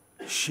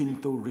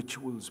Shinto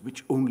rituals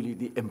which only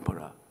the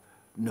emperor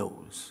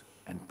knows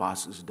and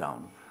passes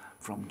down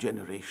from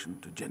generation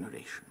to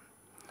generation.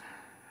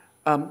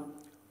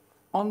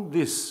 On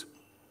this,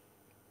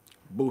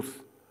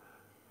 both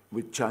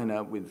with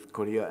China, with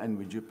Korea, and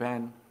with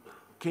Japan,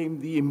 came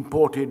the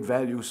imported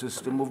value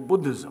system of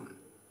Buddhism,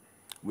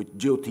 which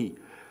Jyoti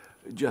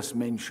just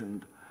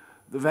mentioned,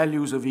 the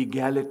values of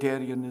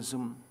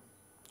egalitarianism,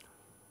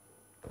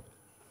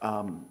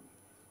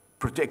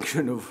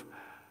 protection of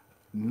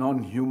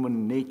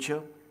non-human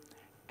nature,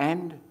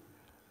 and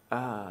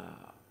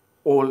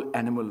all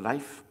animal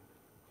life,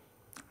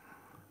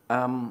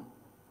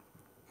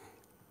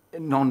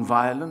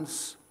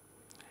 non-violence.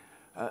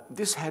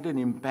 This had an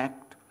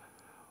impact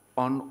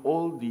on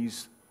all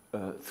these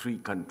three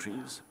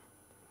countries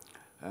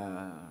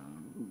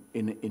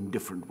in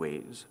different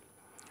ways.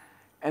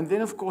 And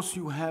then, of course,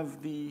 you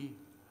have the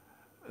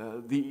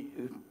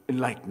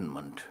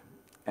Enlightenment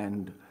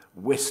and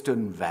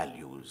Western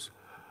values,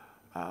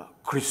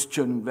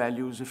 Christian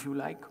values, if you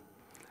like,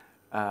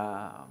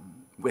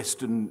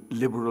 Western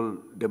liberal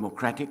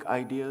democratic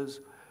ideas,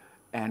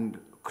 and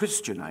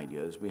Christian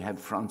ideas. We had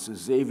Francis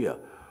Xavier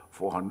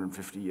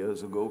 450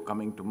 years ago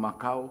coming to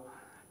Macau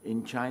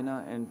in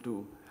China and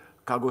to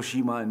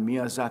Kagoshima and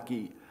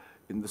Miyazaki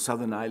in the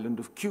southern island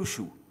of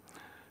Kyushu.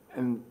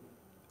 And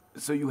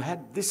so you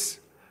had this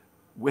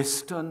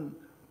Western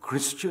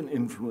Christian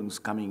influence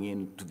coming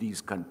into these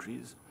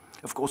countries.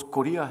 Of course,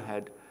 Korea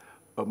had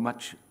a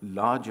much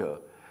larger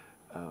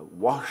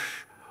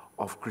wash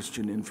of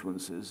Christian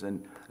influences,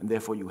 and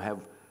therefore you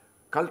have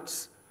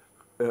cults,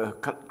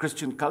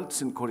 Christian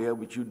cults in Korea,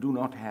 which you do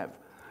not have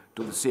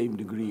to the same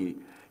degree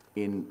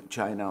in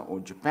China or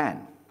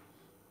Japan.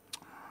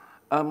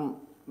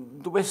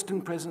 The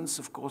Western presence,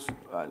 of course,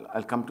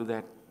 I'll come to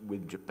that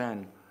with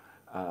Japan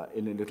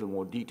in a little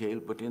more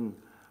detail, but in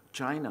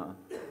China,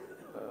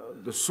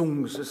 the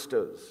Sung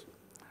sisters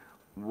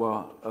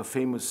were a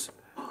famous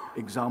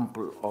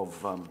example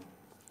of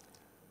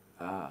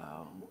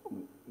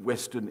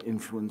Western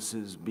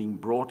influences being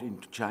brought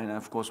into China.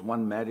 Of course,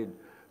 one married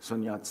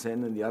Sun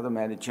Yat-sen and the other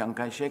married Chiang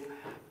Kai-shek,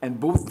 and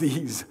both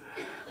these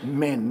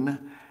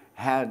men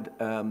had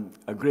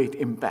a great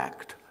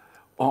impact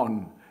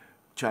on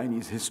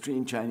Chinese history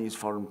and Chinese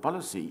foreign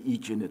policy,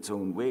 each in its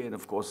own way. And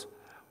of course,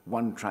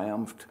 one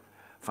triumphed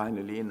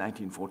finally in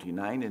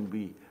 1949, and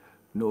we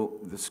know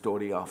the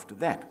story after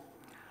that.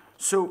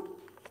 So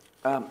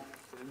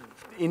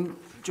in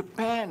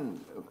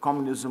Japan,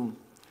 communism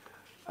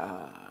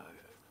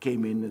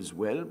came in as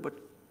well, but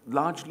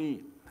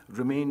largely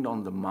remained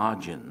on the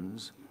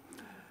margins,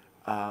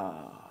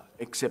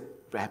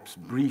 except perhaps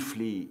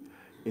briefly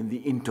in the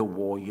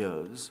interwar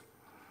years.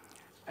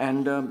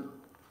 And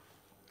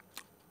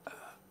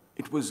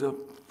it was a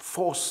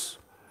force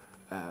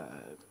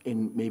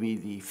in maybe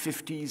the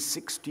 50s,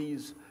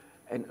 60s,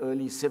 and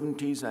early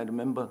 70s. I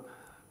remember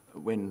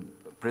when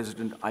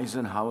President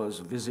Eisenhower's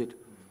visit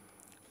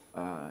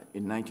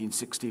in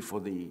 1960 for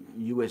the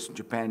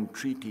US-Japan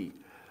treaty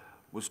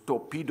was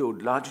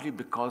torpedoed largely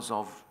because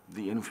of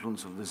the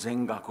influence of the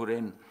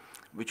Zengakuren,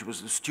 which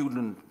was the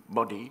student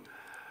body,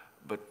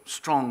 but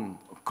strong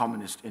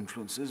communist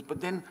influences. But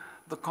then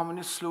the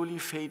communists slowly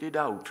faded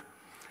out.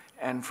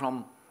 And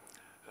from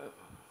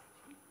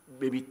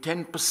maybe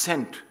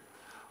 10%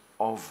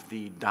 of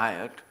the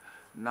diet,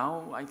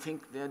 now I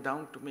think they're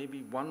down to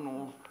maybe 1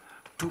 or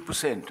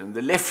 2%. And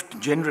the left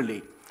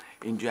generally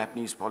in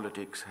Japanese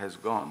politics has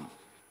gone.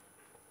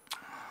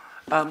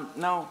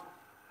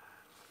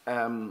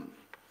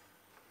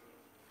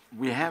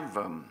 We have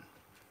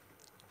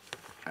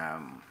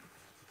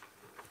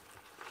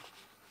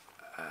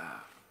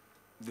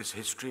this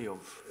history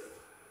of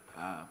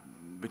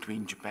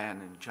between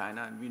Japan and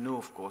China, and we know,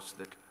 of course,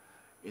 that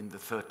in the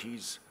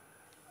 30s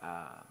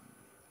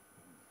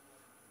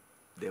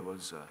there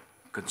was a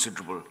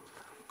considerable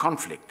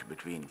conflict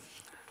between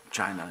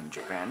China and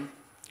Japan,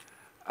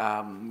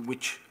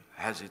 which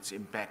has its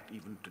impact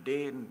even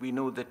today. And we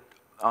know that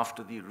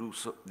after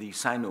the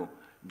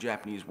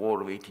Sino-Japanese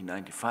War of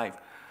 1895,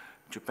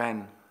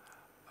 Japan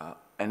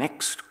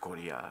annexed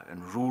Korea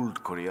and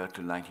ruled Korea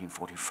till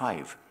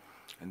 1945.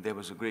 And there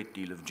was a great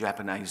deal of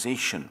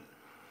Japanization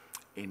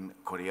in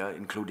Korea,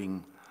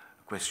 including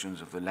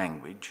questions of the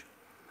language.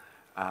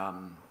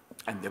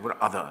 And there were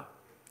other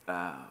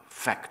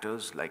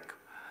factors like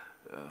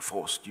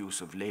forced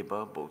use of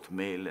labor, both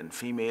male and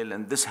female,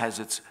 and this has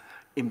its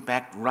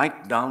impact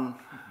right down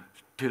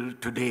till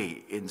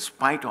today, in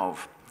spite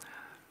of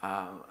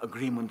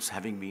agreements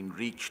having been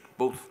reached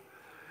both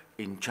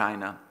in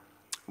China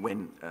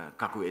when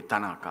Kakue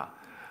Tanaka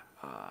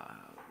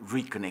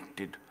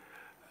reconnected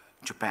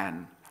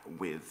Japan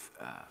with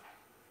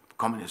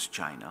Communist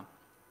China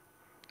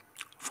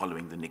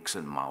following the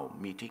Nixon-Mao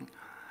meeting.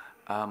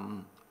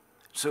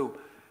 So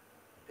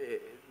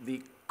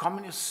the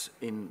communists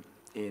in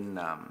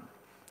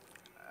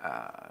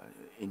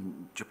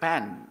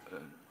Japan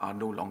are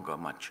no longer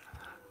much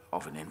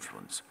of an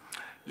influence.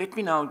 Let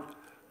me now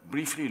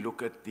briefly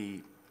look at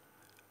the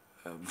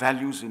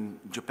values in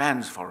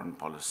Japan's foreign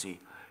policy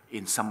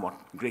in somewhat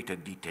greater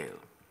detail.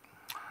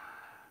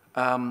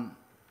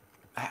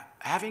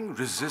 Having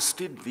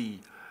resisted the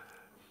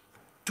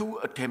 2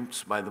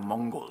 attempts by the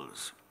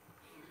Mongols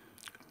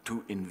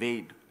to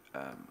invade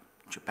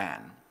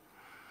Japan,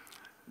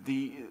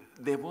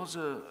 there was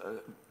a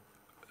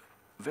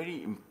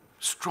very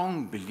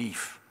strong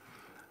belief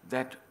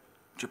that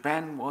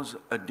Japan was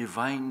a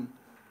divine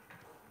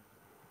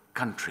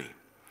country,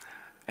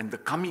 and the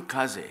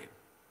kamikaze,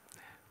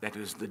 that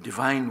is the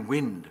divine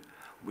wind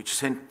which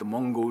sent the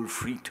Mongol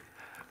fleet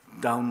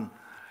down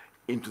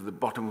into the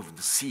bottom of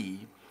the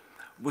sea,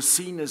 was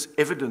seen as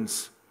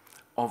evidence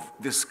of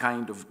this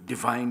kind of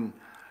divine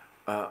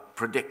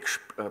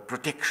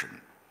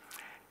protection.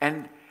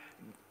 And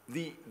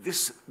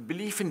this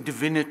belief in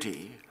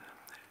divinity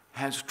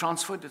has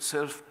transferred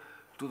itself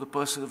to the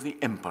person of the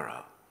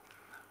emperor,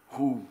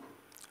 who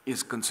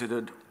is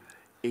considered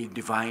a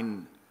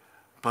divine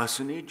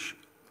personage,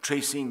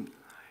 tracing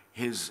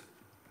his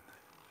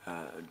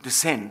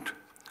descent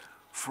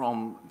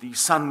from the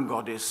sun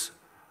goddess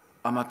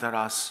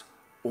Amaterasu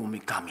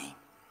Omikami.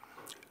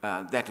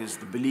 That is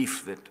the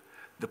belief that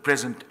the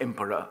present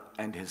emperor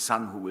and his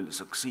son who will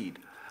succeed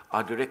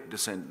are direct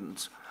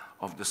descendants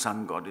of the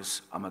sun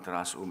goddess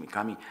Amaterasu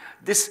Omikami.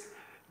 This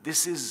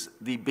is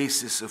the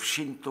basis of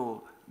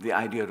Shinto, the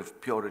idea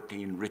of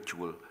purity in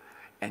ritual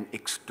and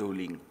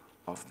extolling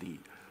of the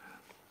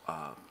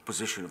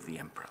position of the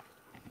emperor.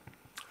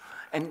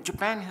 And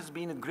Japan has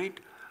been a great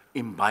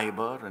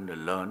imbiber and a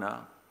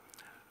learner,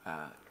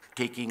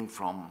 taking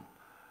from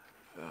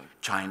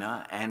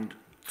China and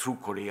through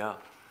Korea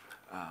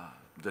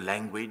the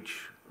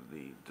language,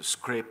 the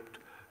script,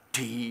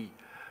 tea,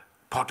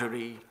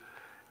 pottery,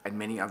 and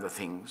many other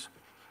things.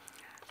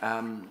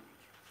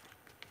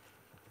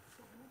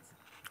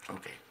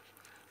 Okay.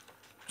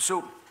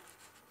 So,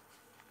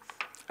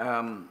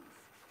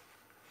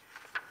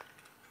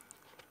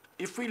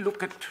 if we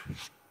look at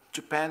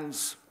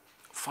Japan's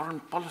foreign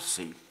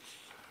policy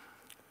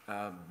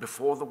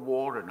before the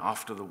war and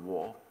after the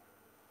war,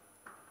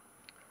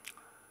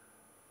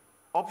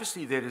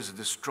 obviously there is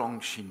the strong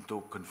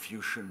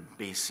Shinto-Confucian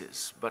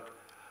basis, but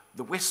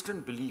the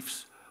Western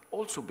beliefs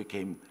also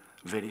became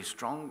very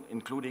strong,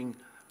 including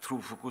through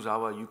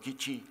Fukuzawa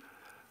Yukichi,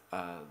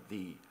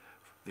 the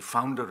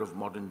founder of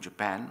modern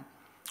Japan,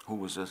 who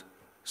was a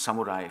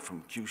samurai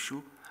from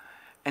Kyushu.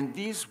 And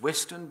these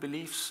Western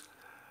beliefs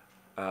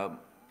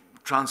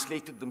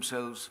translated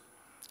themselves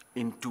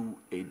into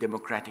a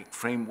democratic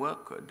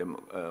framework, a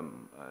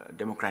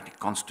democratic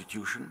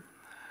constitution,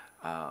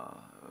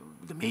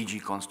 the Meiji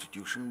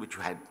Constitution, which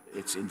had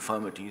its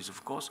infirmities,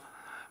 of course,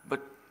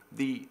 but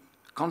the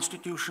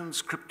constitution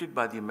scripted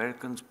by the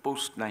Americans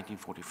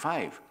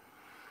post-1945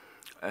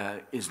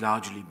 is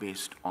largely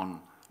based on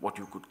what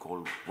you could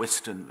call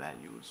Western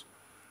values.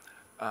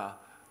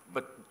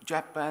 But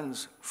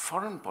Japan's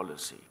foreign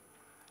policy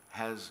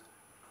has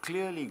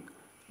clearly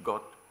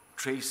got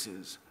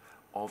traces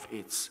of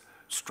its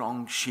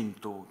strong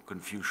Shinto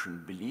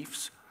Confucian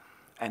beliefs,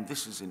 and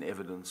this is in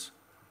evidence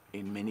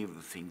in many of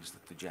the things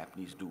that the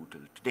Japanese do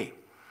till today.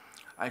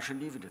 I shall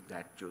leave it at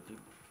that, Jyoti,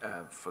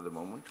 for the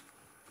moment.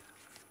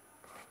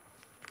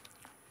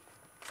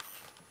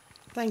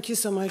 Thank you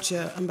so much,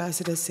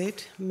 Ambassador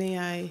Seth. May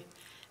I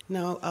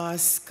now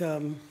ask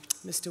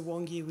Mr.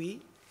 Wang Yiwei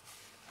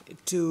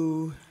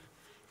to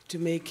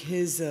make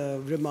his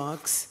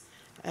remarks.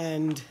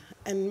 And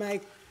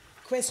my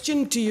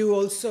question to you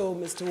also,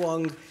 Mr.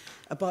 Wang,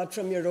 apart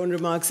from your own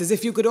remarks, is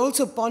if you could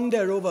also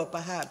ponder over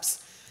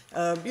perhaps,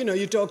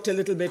 you talked a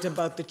little bit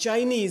about the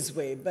Chinese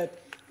way, but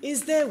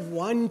is there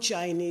one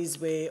Chinese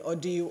way, or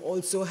do you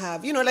also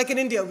have, like in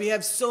India, we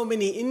have so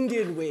many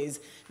Indian ways.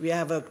 We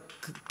have a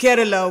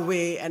Kerala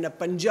way and a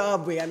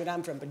Punjab way. I mean,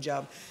 I'm from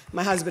Punjab.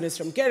 My husband is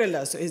from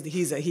Kerala, so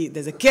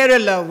there's a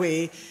Kerala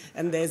way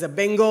and there's a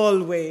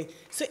Bengal way.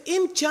 So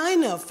in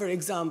China, for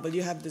example,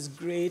 you have this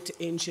great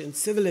ancient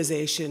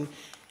civilization.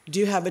 Do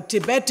you have a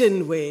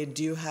Tibetan way?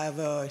 Do you have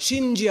a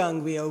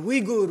Xinjiang way, a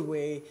Uyghur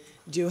way?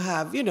 Do you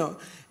have,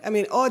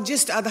 or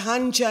just are the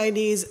Han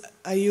Chinese,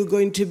 are you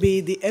going to be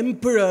the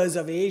emperors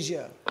of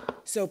Asia?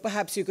 So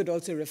perhaps you could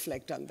also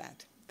reflect on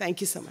that. Thank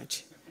you so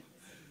much.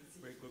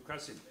 Very good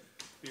question.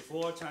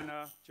 Before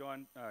China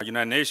joined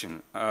United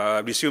Nations,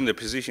 resumed the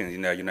position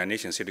in the United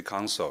Nations Security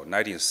Council,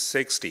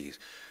 1960s,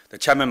 the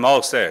Chairman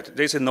Mao said,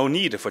 there's no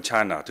need for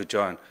China to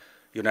join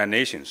United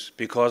Nations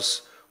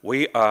because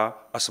we are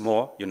a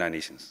small United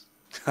Nations.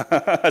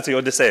 As you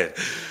already said,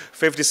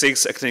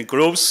 56 ethnic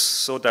groups,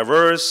 so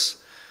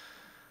diverse.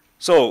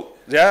 So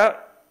there are,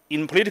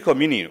 in political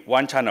meaning,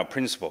 one China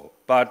principle,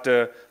 but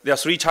there are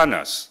three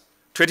Chinas: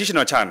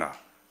 traditional China,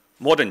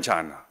 modern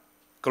China,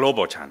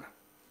 global China.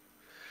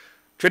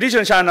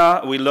 Traditional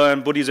China, we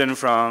learn Buddhism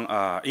from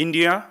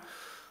India.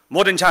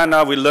 Modern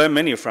China, we learn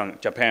many from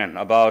Japan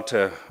about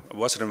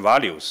Western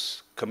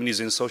values,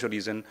 communism,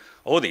 socialism,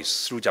 all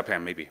this through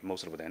Japan, maybe,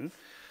 most of them.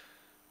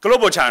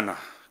 Global China,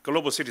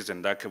 global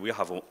citizen, like we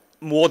have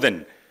more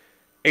than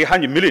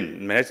 800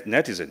 million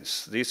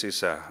netizens. This is,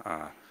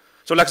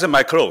 so like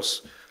my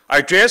clothes.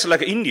 I dress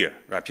like India,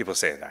 right? People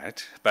say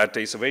that, but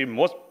it's a very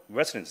more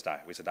Western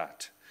style with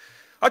that.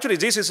 Actually,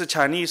 this is a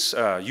Chinese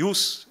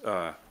youth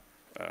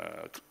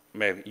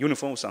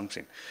uniform or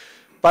something.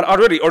 But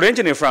already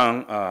originating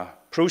from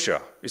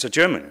Prussia, it's a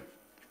German.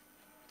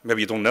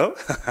 Maybe you don't know.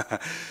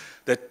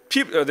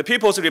 The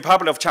People's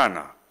Republic of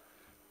China,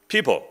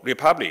 people,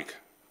 republic,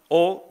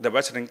 or the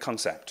Western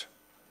concept.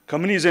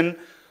 Communism,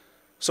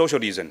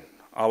 socialism,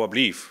 our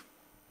belief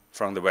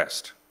from the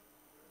West.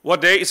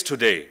 What day is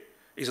today?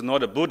 It's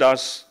not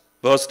Buddha's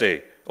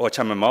birthday or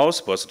Chairman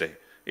Mao's birthday.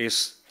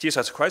 It's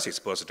Jesus Christ's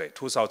birthday,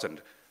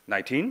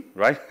 2019,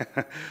 right?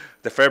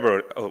 The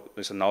February,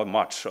 it's now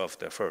March of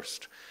the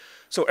 1st.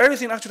 So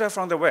everything actually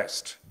from the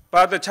West.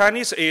 But the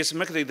Chinese is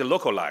making it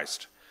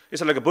localized.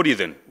 It's like a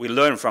Buddhism. We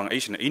learn from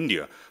ancient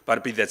India,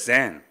 but be the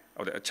Zen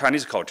of the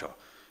Chinese culture.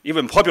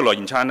 Even popular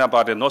in China,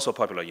 but not so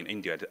popular in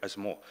India as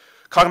more.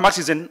 Karl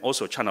Marxism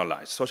also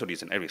channelized,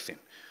 socialism, everything.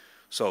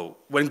 So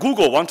when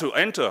Google want to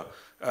enter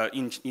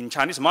in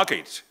Chinese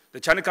market, the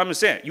Chinese government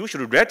said, you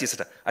should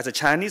register as a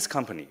Chinese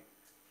company.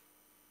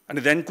 And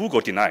then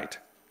Google denied,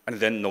 and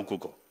then no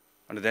Google.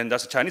 And then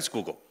that's Chinese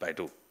Google,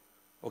 Baidu.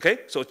 Okay,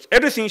 so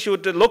everything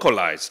should be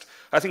localized.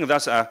 I think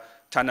that's a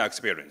China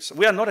experience.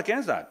 We are not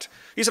against that.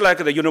 It's like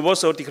the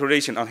Universal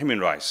Declaration on Human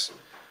Rights.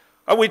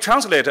 We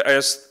translate it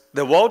as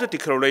the World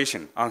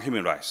Declaration on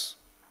Human Rights.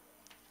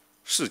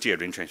 世界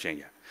人权宣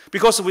言.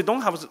 Because we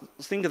don't have to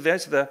think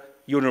that's the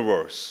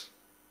universe.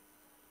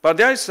 But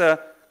there is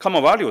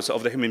common values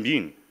of the human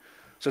being.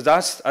 So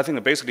that's, I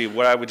think, basically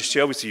what I would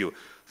share with you.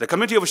 The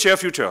Committee of Shared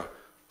Future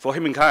for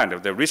Humankind,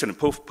 the recent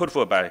put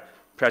forward by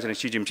President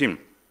Xi Jinping.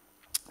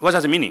 What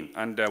does it mean?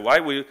 And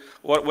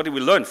what did we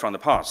learn from the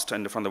past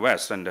and from the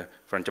West and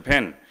from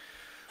Japan?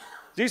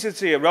 This is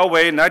the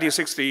railway,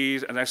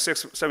 1960s and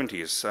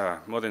 70s,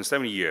 more than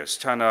 70 years.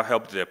 China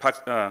helped the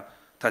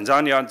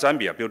Tanzania and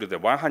Zambia build the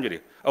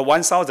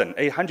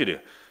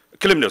 1,800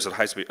 kilometers of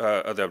high-speed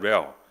the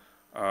rail.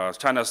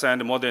 China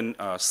sent more than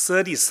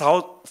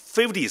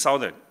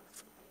 30,000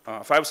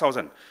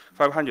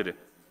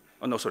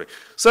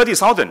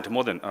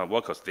 more than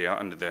workers there,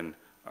 and then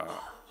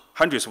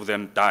hundreds of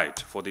them died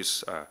for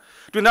this.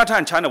 During that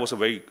time, China was in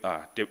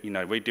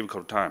a very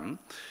difficult time.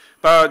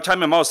 But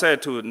Chairman Mao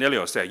said to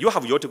Nelio, you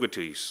have your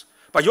difficulties,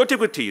 but your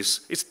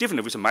difficulties is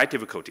different with my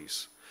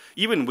difficulties.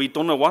 Even we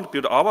don't want to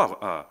build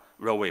our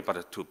railway,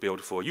 but to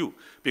build for you.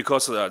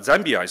 Because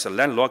Zambia is a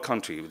landlocked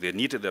country, they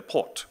needed the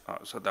port.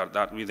 So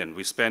that reason,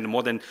 we spend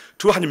more than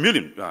 200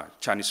 million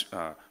Chinese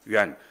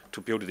yuan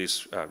to build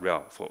this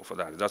rail for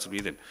that. That's the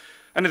reason.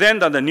 And then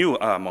the new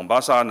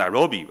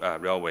Mombasa-Nairobi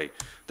railway.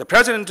 The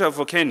president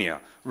of Kenya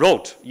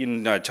wrote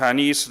in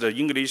Chinese, the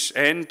English,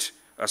 and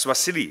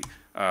Swahili,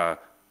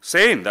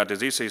 saying that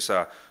this is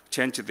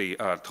changed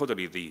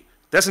totally the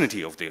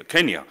destiny of the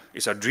Kenya.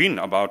 It's a dream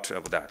about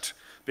that,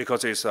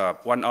 because it's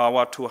 1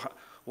 hour,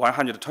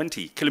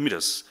 120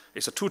 kilometers.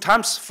 It's 2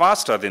 times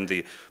faster than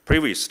the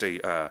previous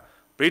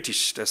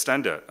British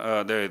standard,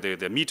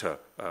 the meter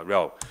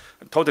rail.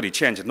 Totally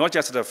changed, not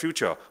just the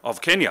future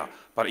of Kenya,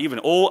 but even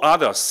all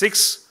other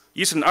 6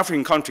 Eastern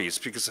African countries,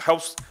 because it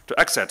helps to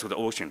access to the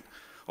ocean.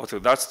 Also,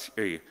 that's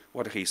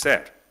what he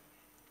said.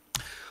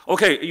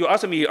 Okay, you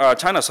asked me,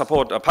 China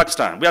support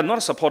Pakistan. We are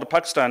not support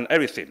Pakistan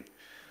everything.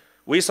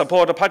 We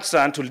support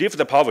Pakistan to lift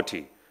the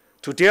poverty,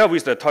 to deal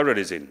with the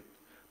terrorism.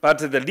 But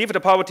to lift the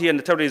poverty and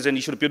the terrorism,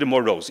 you should build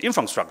more roads,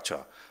 infrastructure.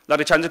 Like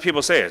the Chinese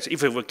people say,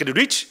 if we get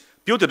rich,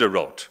 build the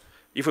road.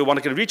 If we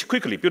want to get rich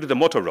quickly, build the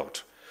motor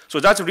road. So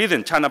that's the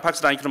reason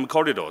China-Pakistan economic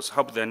corridors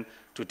help them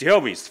to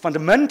deal with,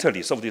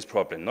 fundamentally solve this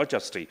problem, not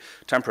just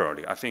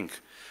temporarily, I think.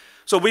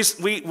 So we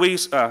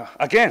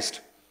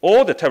against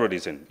all the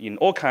terrorism in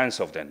all kinds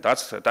of them.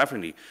 That's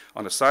definitely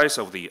on the side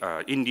of the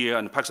India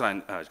and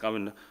Pakistan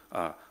government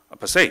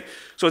per se.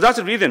 So that's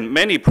the reason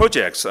many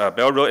projects,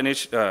 Belt Road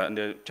and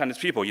the Chinese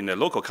people in the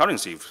local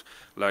currencies,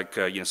 like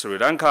in Sri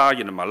Lanka,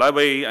 in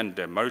Malawi, and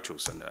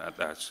Mauritius, and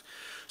that.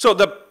 So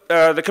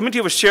the Committee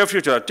of Shared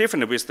Future are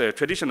different with the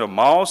traditional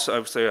Mao's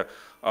of the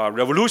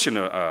revolution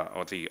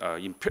or the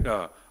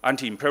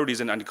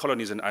anti-imperialism,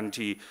 anti-colonialism,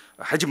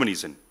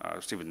 anti-hegemonism,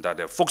 that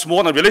they focus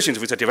more on relations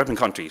with the developing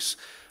countries.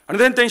 And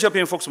then Deng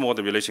Xiaoping focused more on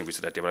the relation with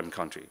the developing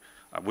country,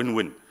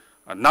 win-win.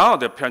 Now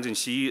the President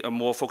Xi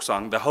more focused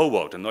on the whole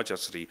world and not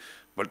just the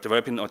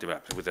developing or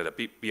developed with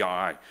the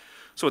BRI.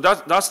 So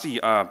that's the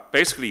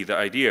basically the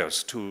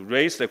ideas to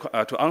raise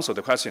to answer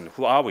the question: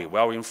 who are we?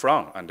 Where are we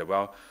from? And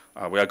where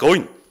we are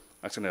going?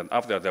 Actually,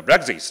 after the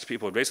Brexit,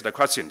 people raised the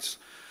questions: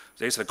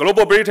 there's the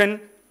global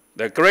Britain,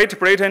 the Great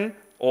Britain,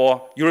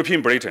 or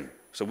European Britain.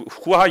 So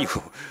who are you?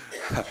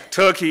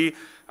 Turkey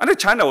and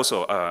China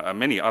also,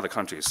 many other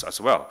countries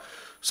as well.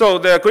 So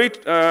the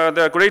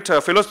great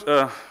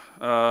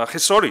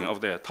historian of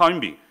the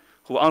time,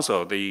 who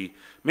answered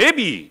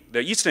maybe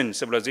the Eastern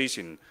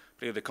civilization,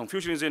 the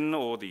Confucianism,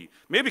 or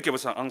maybe give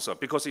us an answer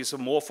because it's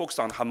more focused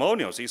on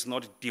harmonious, it's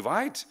not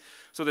divide.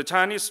 So the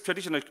Chinese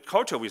traditional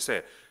culture, we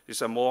say,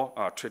 is a more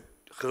he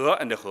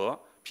and he,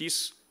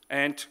 peace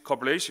and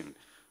cooperation.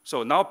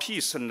 So now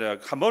peace and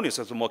harmonious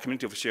is more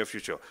community of shared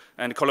future.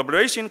 And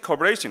cooperation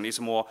is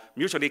more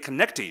mutually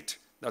connected.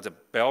 That's a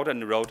Belt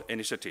and Road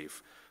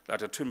Initiative.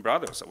 That are twin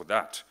brothers of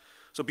that.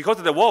 So because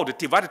the world is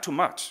divided too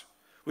much,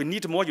 we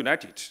need more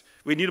united.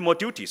 We need more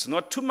duties,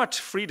 not too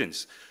much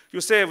freedoms. You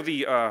say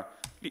the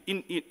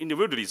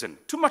individualism,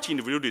 too much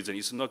individualism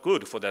is not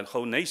good for the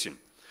whole nation.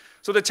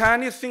 So the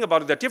Chinese thing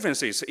about the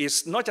differences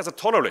is not just a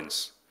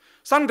tolerance.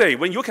 Someday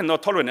when you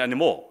cannot tolerate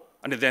anymore,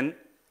 and then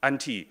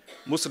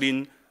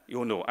anti-Muslim,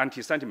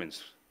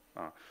 anti-sentiments,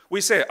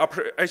 we say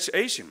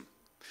appreciation.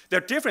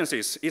 The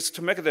differences is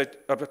to make the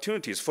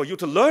opportunities for you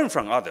to learn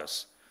from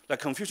others. Like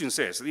Confucius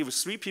says, if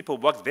 3 people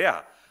work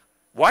there,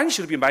 1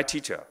 should be my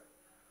teacher.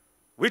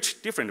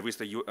 Which different with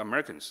the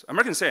Americans?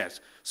 American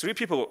says, 3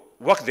 people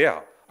work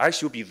there, I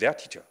should be their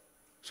teacher.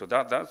 So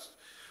that's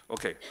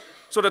okay.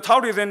 So the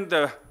Taoism,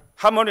 the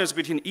harmonious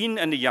between yin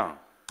and yang,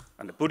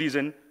 and the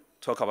Buddhism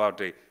talk about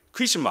the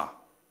Krishna,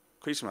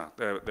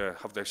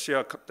 have the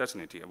shared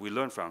destiny. We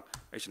learn from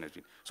Asian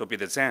history. So be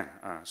the Zen.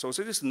 So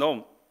this is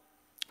no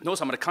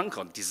somebody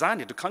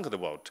designed to conquer the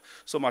world.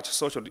 So much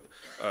social,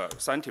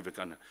 scientific.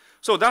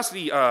 So that's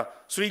the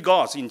 3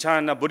 gods in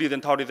China,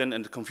 Buddhism, Taoism,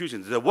 and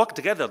Confucianism. They work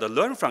together, they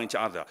learn from each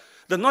other.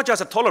 They're not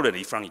just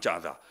tolerate from each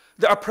other.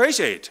 They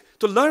appreciate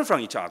to learn from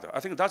each other. I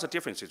think that's the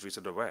difference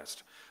with the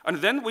West. And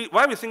then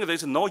why we think there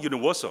is no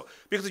universal?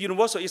 Because the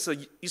universal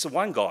is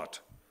 1 God.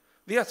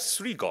 There are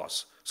 3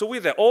 gods. So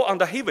they're all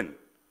under heaven.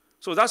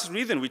 So that's the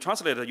reason we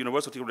translate the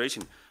Universal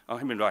Declaration on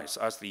Human Rights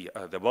as the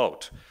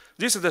world.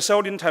 This is the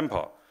Shaolin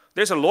Temple.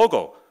 There's a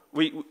logo.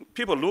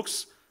 People look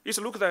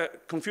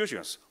at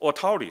Confucius or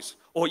Taoist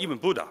or even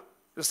Buddha.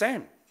 The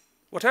same,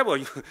 whatever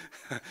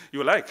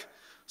you like.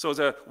 So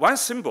the 1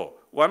 symbol,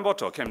 1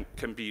 bottle can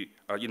be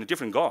in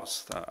different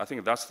gods. I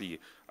think that's the.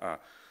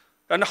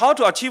 And how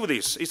to achieve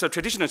this is a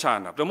traditional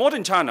China. The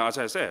modern China, as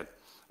I said,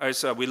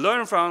 is we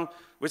learn from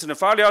within the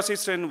Falia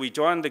system. We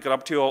join the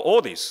WTO.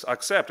 All this,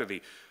 except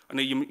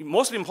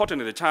most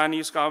importantly, the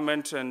Chinese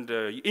government and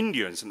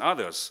Indians and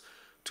others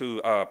to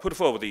put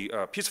forward the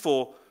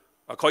peaceful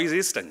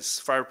coexistence,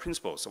 5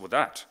 principles of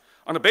that.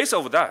 On the basis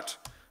of that,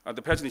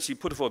 the presidency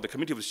put forward the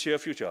Committee of Shared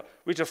Future,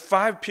 which are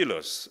 5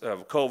 pillars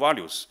of core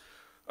values: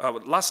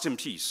 lasting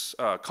peace,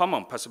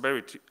 common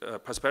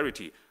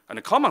prosperity,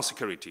 and common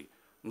security.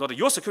 Not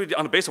your security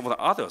on the basis of the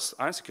others'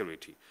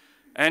 security,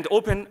 and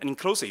open and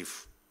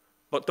inclusive,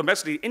 but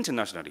domestically,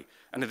 internationally,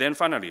 and then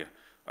finally,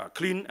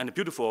 clean and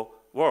beautiful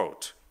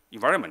world,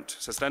 environment,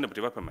 sustainable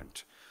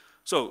development.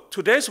 So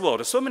today's world,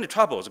 there's so many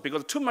troubles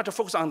because too much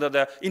focus on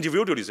the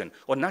individualism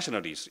or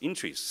nationalist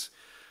interests,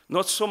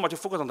 not so much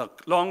focus on the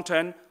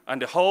long-term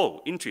and the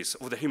whole interests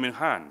of the human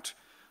hand.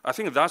 I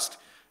think that's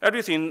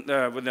Everything,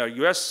 when the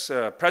US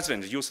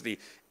president used the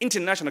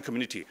international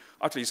community,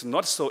 actually it's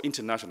not so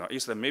international.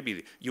 It's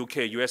maybe the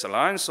UK-US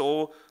alliance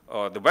or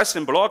the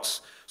Western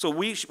blocs. So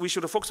we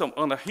should focus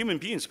on the human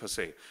beings per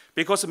se.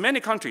 Because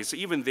many countries,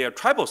 even their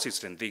tribal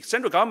system, the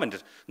central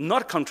government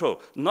not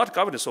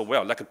governed so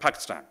well, like in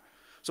Pakistan.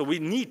 So we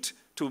need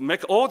to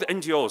make all the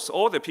NGOs,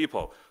 all the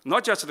people,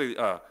 not just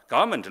the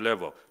government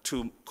level,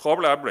 to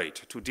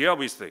collaborate, to deal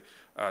with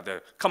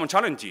the common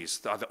challenges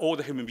that all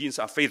the human beings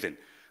are facing.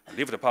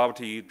 Live the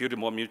poverty, build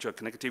more mutual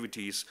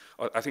connectivities.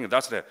 I think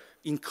that's the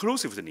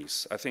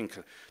inclusiveness. I think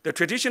the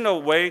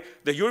traditional way,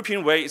 the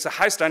European way is a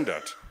high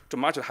standard, to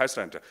match a high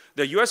standard.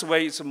 The US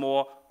way is a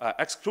more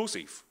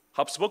exclusive,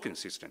 hub-spoken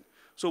system.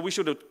 So we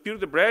should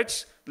build the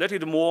bridge, let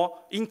it more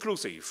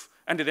inclusive,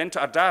 and then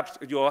to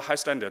adapt your high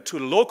standard to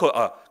local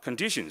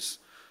conditions.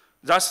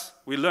 Thus,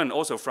 we learn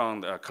also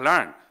from the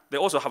clan. They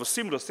also have a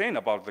similar thing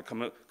about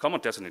the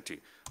common destiny.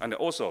 And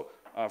also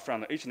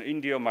from ancient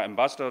India, my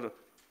ambassador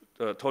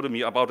told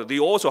me about, they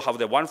also have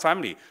the one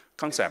family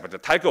concept. The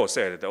tiger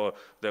said,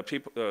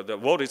 the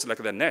world is like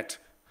the net.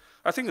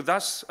 I think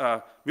that's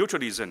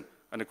mutualism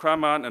and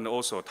Krishnan and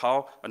also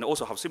Tao, and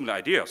also have similar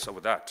ideas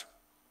of that.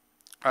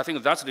 I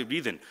think that's the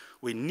reason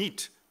we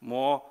need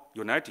more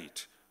united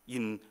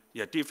in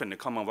different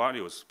common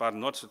values, but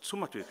not too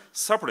much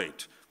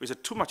separate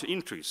with too much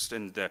interest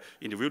in the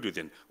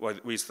individualism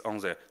with on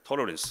the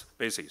tolerance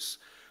basis.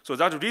 So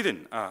that's the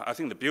reason I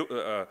think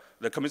the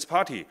Communist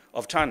Party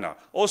of China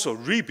also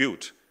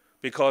rebuilt,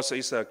 because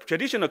it's a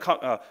traditional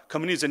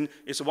communism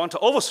is want to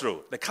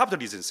overthrow the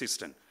capitalism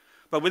system.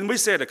 But when we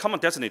say the common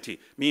destiny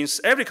means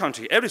every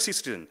country, every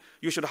citizen,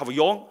 you should have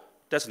your own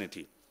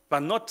destiny,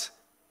 but not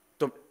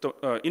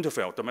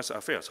interfere with domestic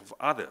affairs of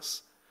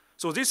others.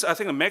 So this, I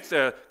think, makes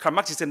the Karl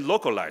Marxism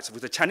localized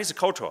with the Chinese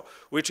culture,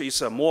 which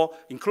is more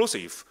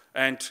inclusive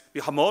and be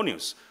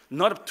harmonious,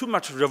 not too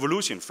much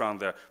revolution from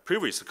the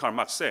previous Karl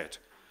Marx said.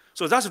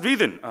 So that's the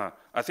reason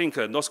I think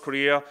North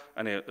Korea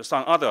and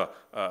some other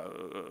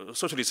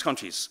socialist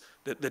countries,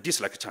 they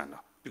dislike China,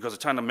 because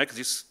China makes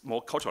this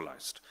more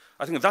culturalized.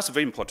 I think that's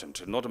very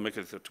important, not to make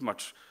it too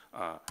much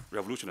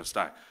revolutionary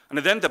style. And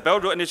then the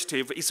Belt Road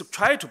Initiative is to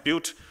try to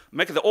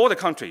make all the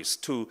countries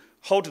to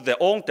hold their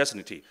own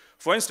destiny.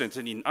 For instance,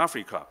 in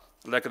Africa,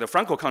 like the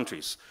Franco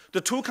countries,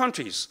 the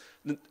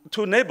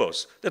two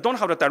neighbors, they don't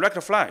have a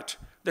direct flight.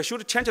 They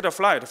should change the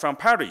flight from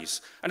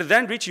Paris and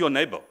then reach your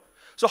neighbor.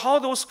 So how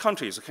those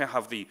countries can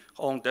have their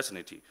own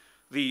destiny?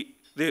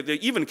 They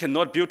even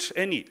cannot build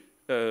any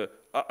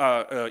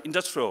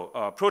industrial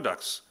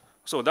products.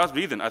 So that's the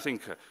reason I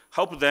think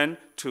help them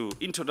to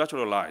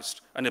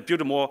internationalize and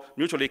build more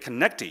mutually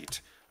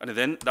connected. And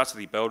then that's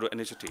the Belt Road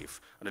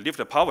Initiative, and lift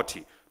the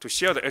poverty to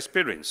share the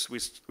experience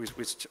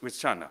with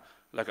China.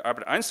 Like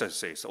Albert Einstein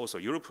says, also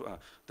Europe,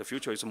 the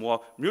future is more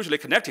mutually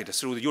connected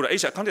through the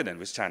Eurasia continent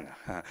with China.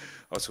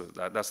 Also,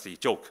 that's the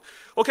joke.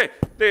 Okay,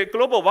 the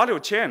global value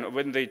chain,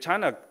 when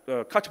China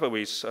catch up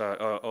with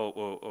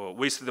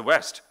the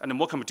West and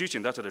more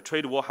competition, that's the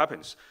trade war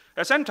happens.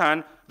 At the same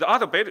time, the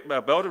other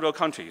Belt Road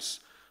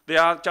countries, they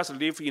are just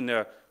live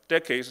in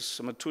decades,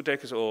 some 2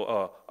 decades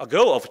ago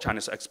of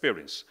China's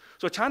experience.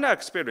 So China's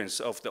experience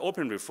of the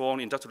open reform,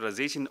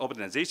 industrialization,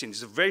 urbanization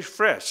is very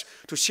fresh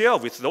to share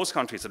with those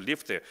countries that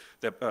lift the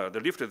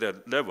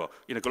level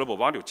in the global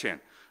value chain.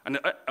 And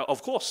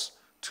of course,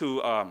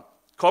 to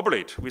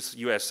cooperate with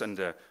US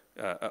and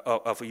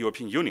of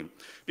European Union.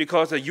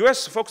 Because the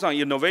US focus on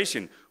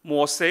innovation,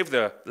 more save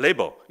the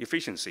labor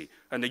efficiency,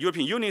 and the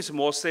European Union is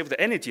more save the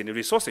energy and the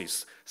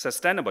resources,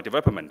 sustainable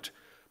development.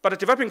 But the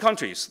developing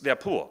countries, they are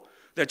poor.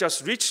 They're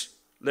just rich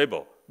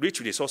labor,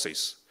 rich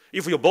resources.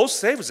 If you both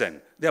save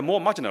them, they're more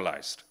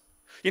marginalized.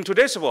 In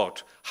today's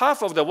world,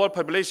 half of the world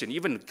population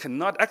even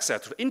cannot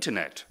access the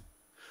internet.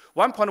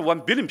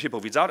 1.1 billion people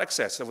without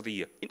access to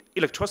the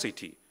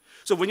electricity.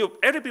 So when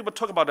every people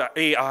talk about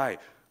AI,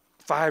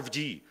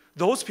 5G,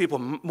 those people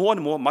more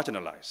and more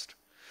marginalized.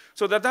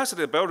 So that's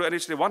the Belt Road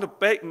Initiative. They want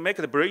to make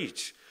the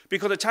bridge,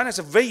 because China is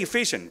very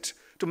efficient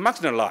to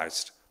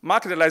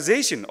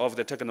marginalization of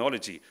the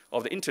technology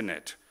of the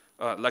internet.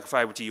 Like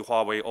 5G,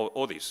 Huawei,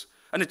 all this.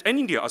 And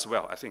India as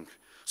well, I think.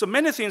 So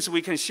many things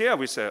we can share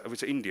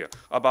with India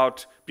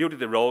about building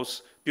the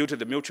roads, building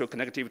the mutual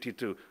connectivity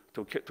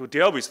to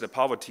deal with the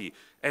poverty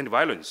and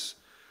violence.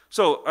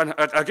 So, and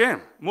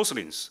again,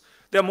 Muslims,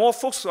 they're more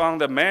focused on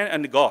the man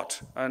and God,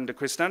 and the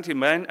Christianity,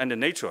 man and the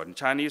nature, and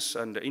Chinese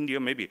and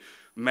India, maybe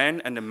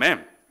man and the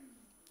man.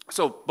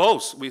 So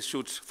both we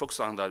should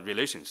focus on the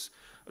relations,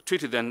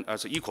 treat them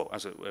as equal,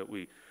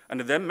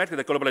 and then make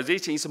the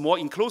globalization is more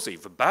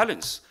inclusive,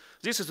 balanced.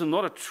 This is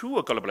not a true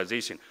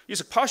globalization.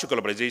 It's a partial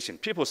globalization.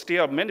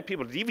 Many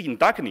people live in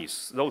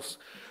darkness.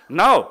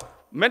 Now,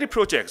 many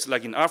projects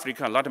like in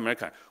Africa and Latin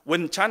America,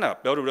 when China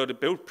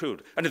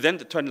built and then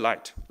turn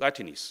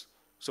lightness.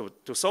 So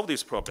to solve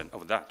this problem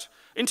of that.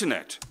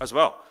 Internet as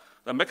well,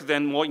 make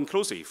them more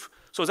inclusive.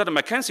 So that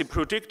McKinsey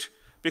predict,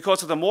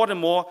 because the more and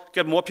more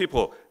get more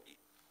people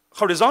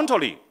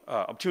horizontally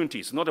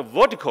opportunities, not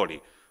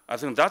vertically I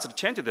think that's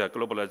changed the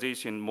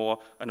globalization more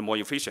and more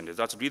efficient.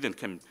 That's the reason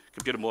can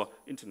build more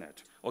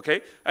internet.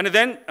 Okay, and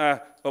then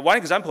one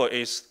example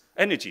is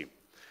energy.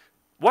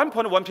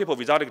 1.1 people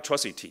without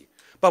electricity,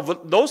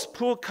 but those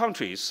poor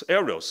countries,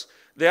 areas,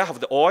 they have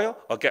the oil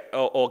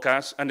or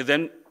gas, and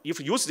then if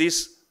you use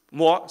this,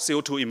 more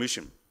CO2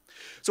 emission.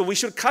 So we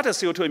should cut the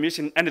CO2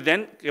 emission and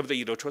then give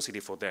the electricity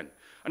for them.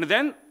 And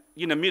then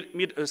in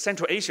the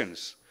Central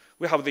Asians,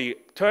 we have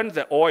turn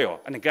the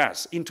oil and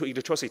gas into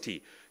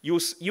electricity,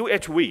 use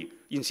UHV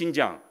in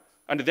Xinjiang,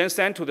 and then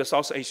send to the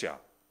South Asia,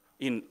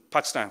 in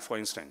Pakistan, for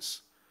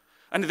instance.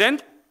 And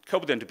then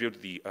help them to build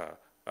the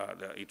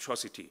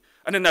electricity.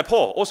 And in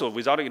Nepal, also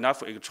without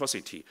enough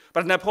electricity.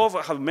 But Nepal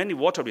have many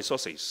water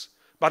resources,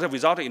 but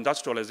without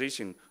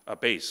industrialization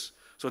base.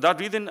 So that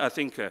reason, I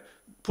think,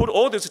 put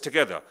all this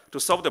together to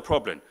solve the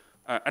problem,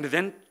 and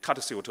then cut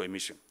the CO2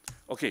 emission.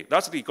 Okay,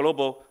 that's the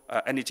global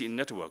energy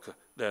network,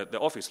 the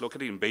office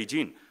located in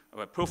Beijing,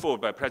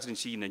 profiled by President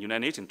Xi in the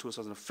United Nations in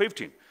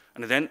 2015.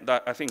 And then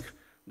I think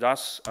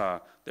that's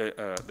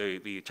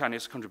the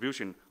Chinese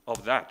contribution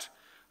of that.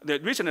 The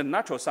recent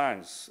Natural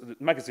Science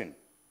magazine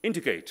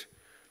indicate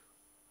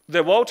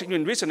the world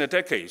in recent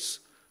decades,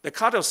 the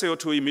cut of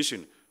CO2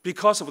 emission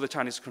because of the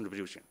Chinese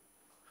contribution.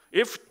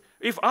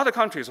 If other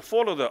countries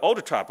follow the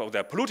old trap of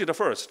the polluted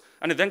first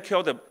and then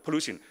kill the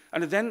pollution,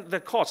 and then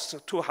the costs are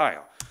too high.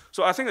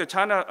 So I think the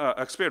China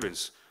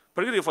experience,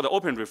 particularly for the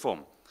open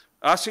reform,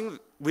 I think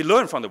we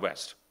learn from the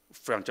West,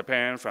 from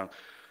Japan,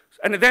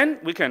 and then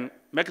we can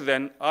make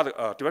then other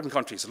developing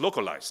countries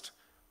localized.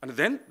 And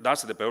then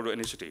that's the Belt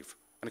Initiative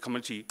and the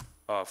Community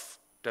of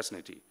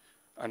Destiny.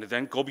 And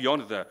then go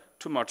beyond the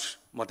too much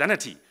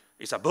modernity.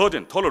 It's a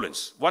burden,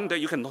 tolerance. One day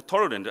you cannot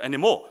tolerate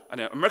anymore,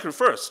 and American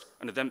first,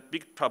 and then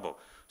big trouble.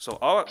 So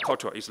our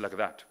culture is like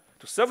that.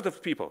 To serve the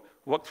people,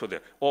 work for the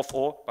all for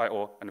all, by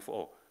all, and for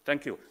all.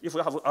 Thank you. If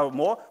we have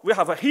more, we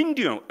have a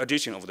Hindu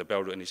edition of the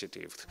Belt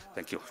Initiative.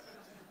 Thank you.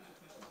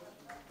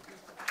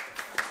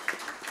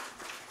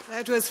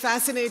 That was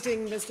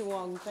fascinating, Mr.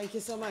 Wang. Thank you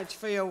so much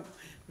for your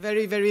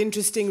very, very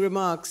interesting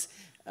remarks.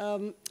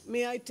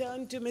 May I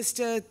turn to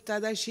Mr.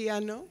 Tadashi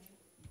Anno?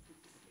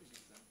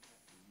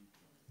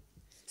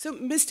 So,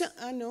 Mr.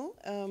 Anno,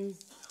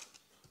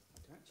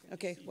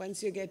 okay,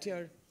 once you get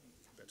your,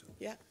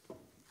 yeah.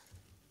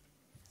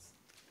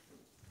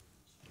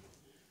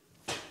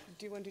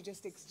 Do you want to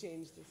just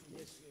exchange this?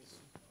 Yes, yes.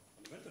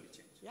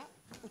 Yeah.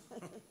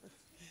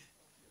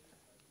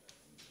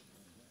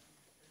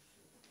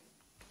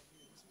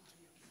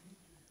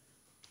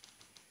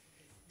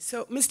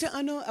 So, Mr.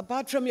 Anno,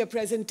 apart from your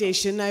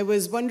presentation, I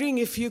was wondering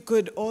if you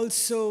could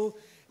also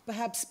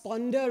perhaps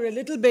ponder a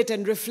little bit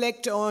and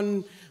reflect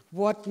on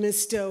what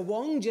Mr.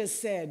 Wang just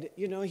said.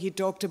 You know, he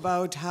talked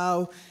about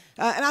how,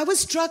 and I was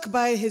struck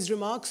by his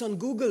remarks on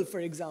Google, for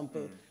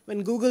example,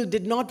 when Google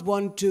did not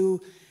want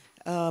to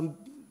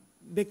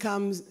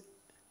become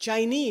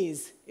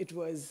Chinese, it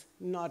was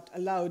not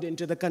allowed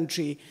into the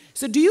country.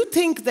 So do you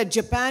think that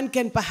Japan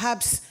can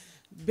perhaps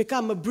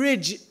become a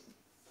bridge,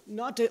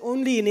 not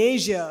only in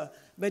Asia,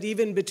 but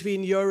even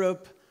between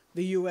Europe,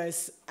 the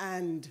US,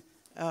 and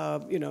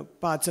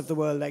parts of the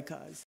world like ours?